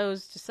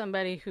exposed to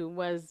somebody who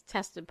was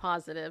tested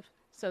positive.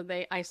 So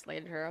they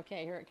isolated her.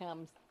 Okay, here it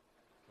comes.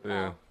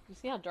 Yeah. You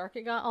see how dark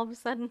it got all of a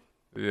sudden?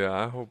 Yeah,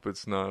 I hope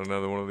it's not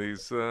another one of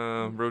these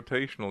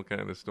rotational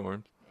kind of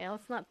storms. Yeah,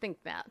 let's not think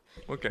that.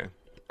 Okay.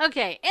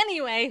 Okay,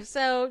 anyway,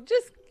 so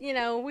just,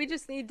 we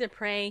just need to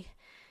pray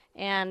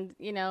and,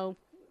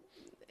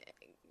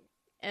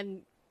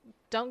 and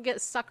don't get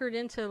suckered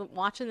into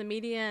watching the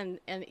media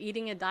and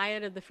eating a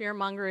diet of the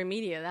fear-mongering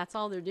media. That's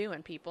all they're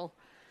doing, people,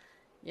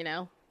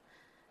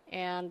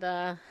 And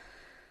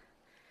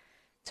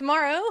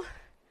tomorrow,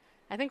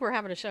 I think we're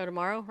having a show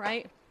tomorrow,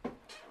 right?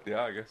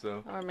 Yeah, I guess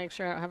so. I want to make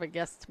sure I don't have a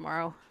guest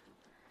tomorrow.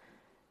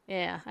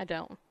 Yeah, I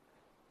don't.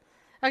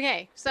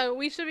 Okay, so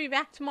we should be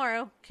back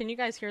tomorrow. Can you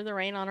guys hear the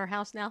rain on our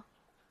house now?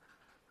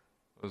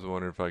 I was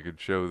wondering if I could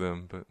show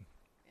them, but...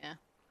 Yeah.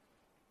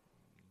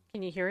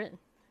 Can you hear it?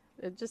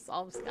 It just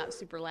all got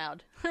super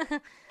loud.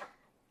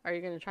 Are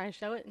you going to try and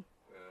show it? The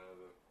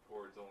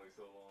cord's only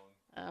so long.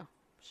 Oh.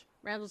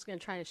 Randall's going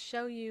to try to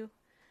show you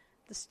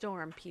the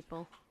storm,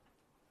 people.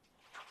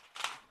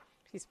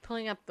 He's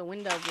pulling up the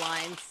window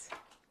blinds.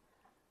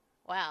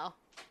 Wow.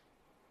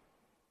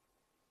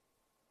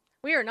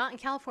 We are not in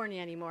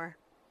California anymore.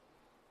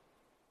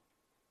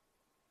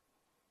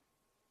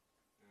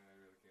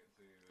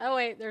 Oh,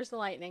 wait, there's the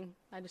lightning.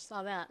 I just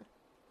saw that.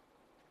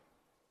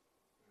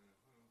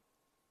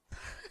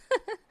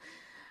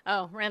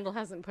 Oh, Randall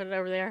hasn't put it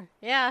over there.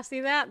 Yeah,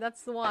 see that?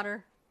 That's the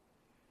water.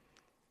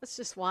 Let's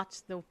just watch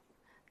the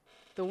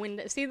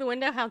window. See the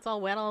window? How it's all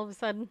wet all of a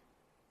sudden?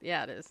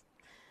 Yeah, it is.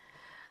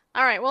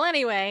 All right. Well,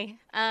 anyway,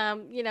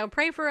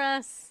 pray for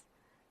us.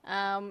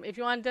 If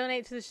you want to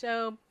donate to the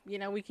show,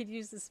 we could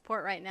use the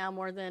support right now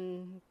more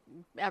than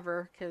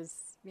ever because,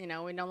 we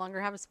no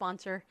longer have a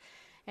sponsor.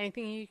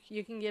 Anything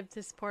you can give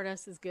to support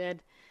us is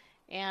good.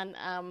 And,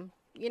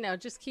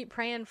 just keep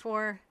praying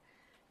for,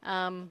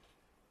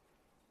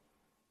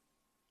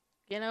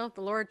 the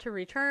Lord to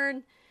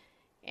return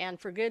and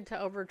for good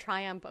to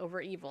triumph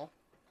over evil,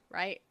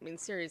 right? I mean,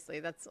 seriously,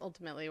 that's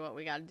ultimately what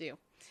we got to do.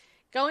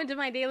 Go into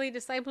my daily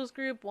disciples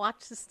group,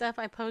 watch the stuff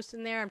I post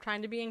in there. I'm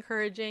trying to be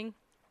encouraging.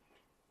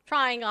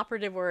 Trying,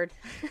 operative word.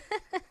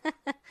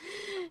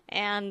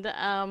 And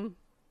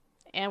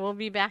we'll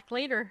be back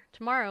later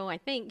tomorrow, I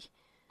think,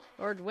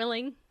 Lord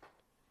willing.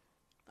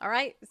 All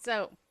right,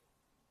 so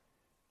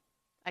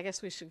I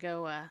guess we should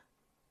go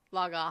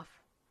log off.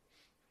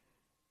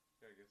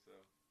 I guess so.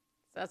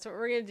 That's what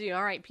we're going to do.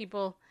 All right,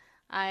 people.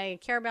 I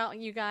care about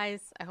you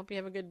guys. I hope you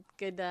have a good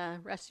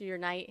rest of your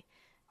night.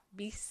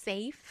 Be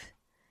safe.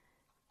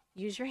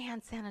 Use your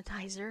hand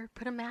sanitizer.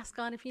 Put a mask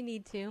on if you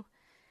need to.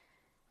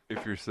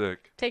 If you're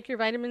sick. Take your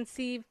vitamin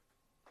C,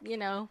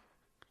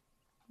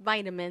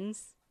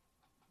 vitamins.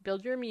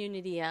 Build your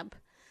immunity up.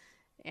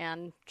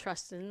 And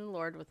trust in the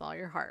Lord with all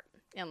your heart.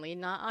 And lean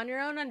not on your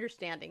own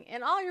understanding.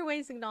 In all your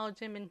ways acknowledge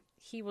him, and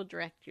he will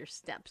direct your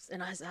steps.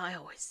 And as I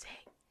always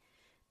say,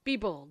 be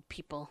bold,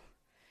 people.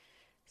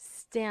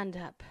 Stand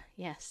up.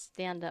 Yes,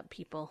 stand up,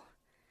 people.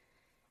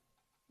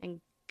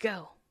 And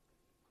go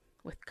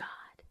with God.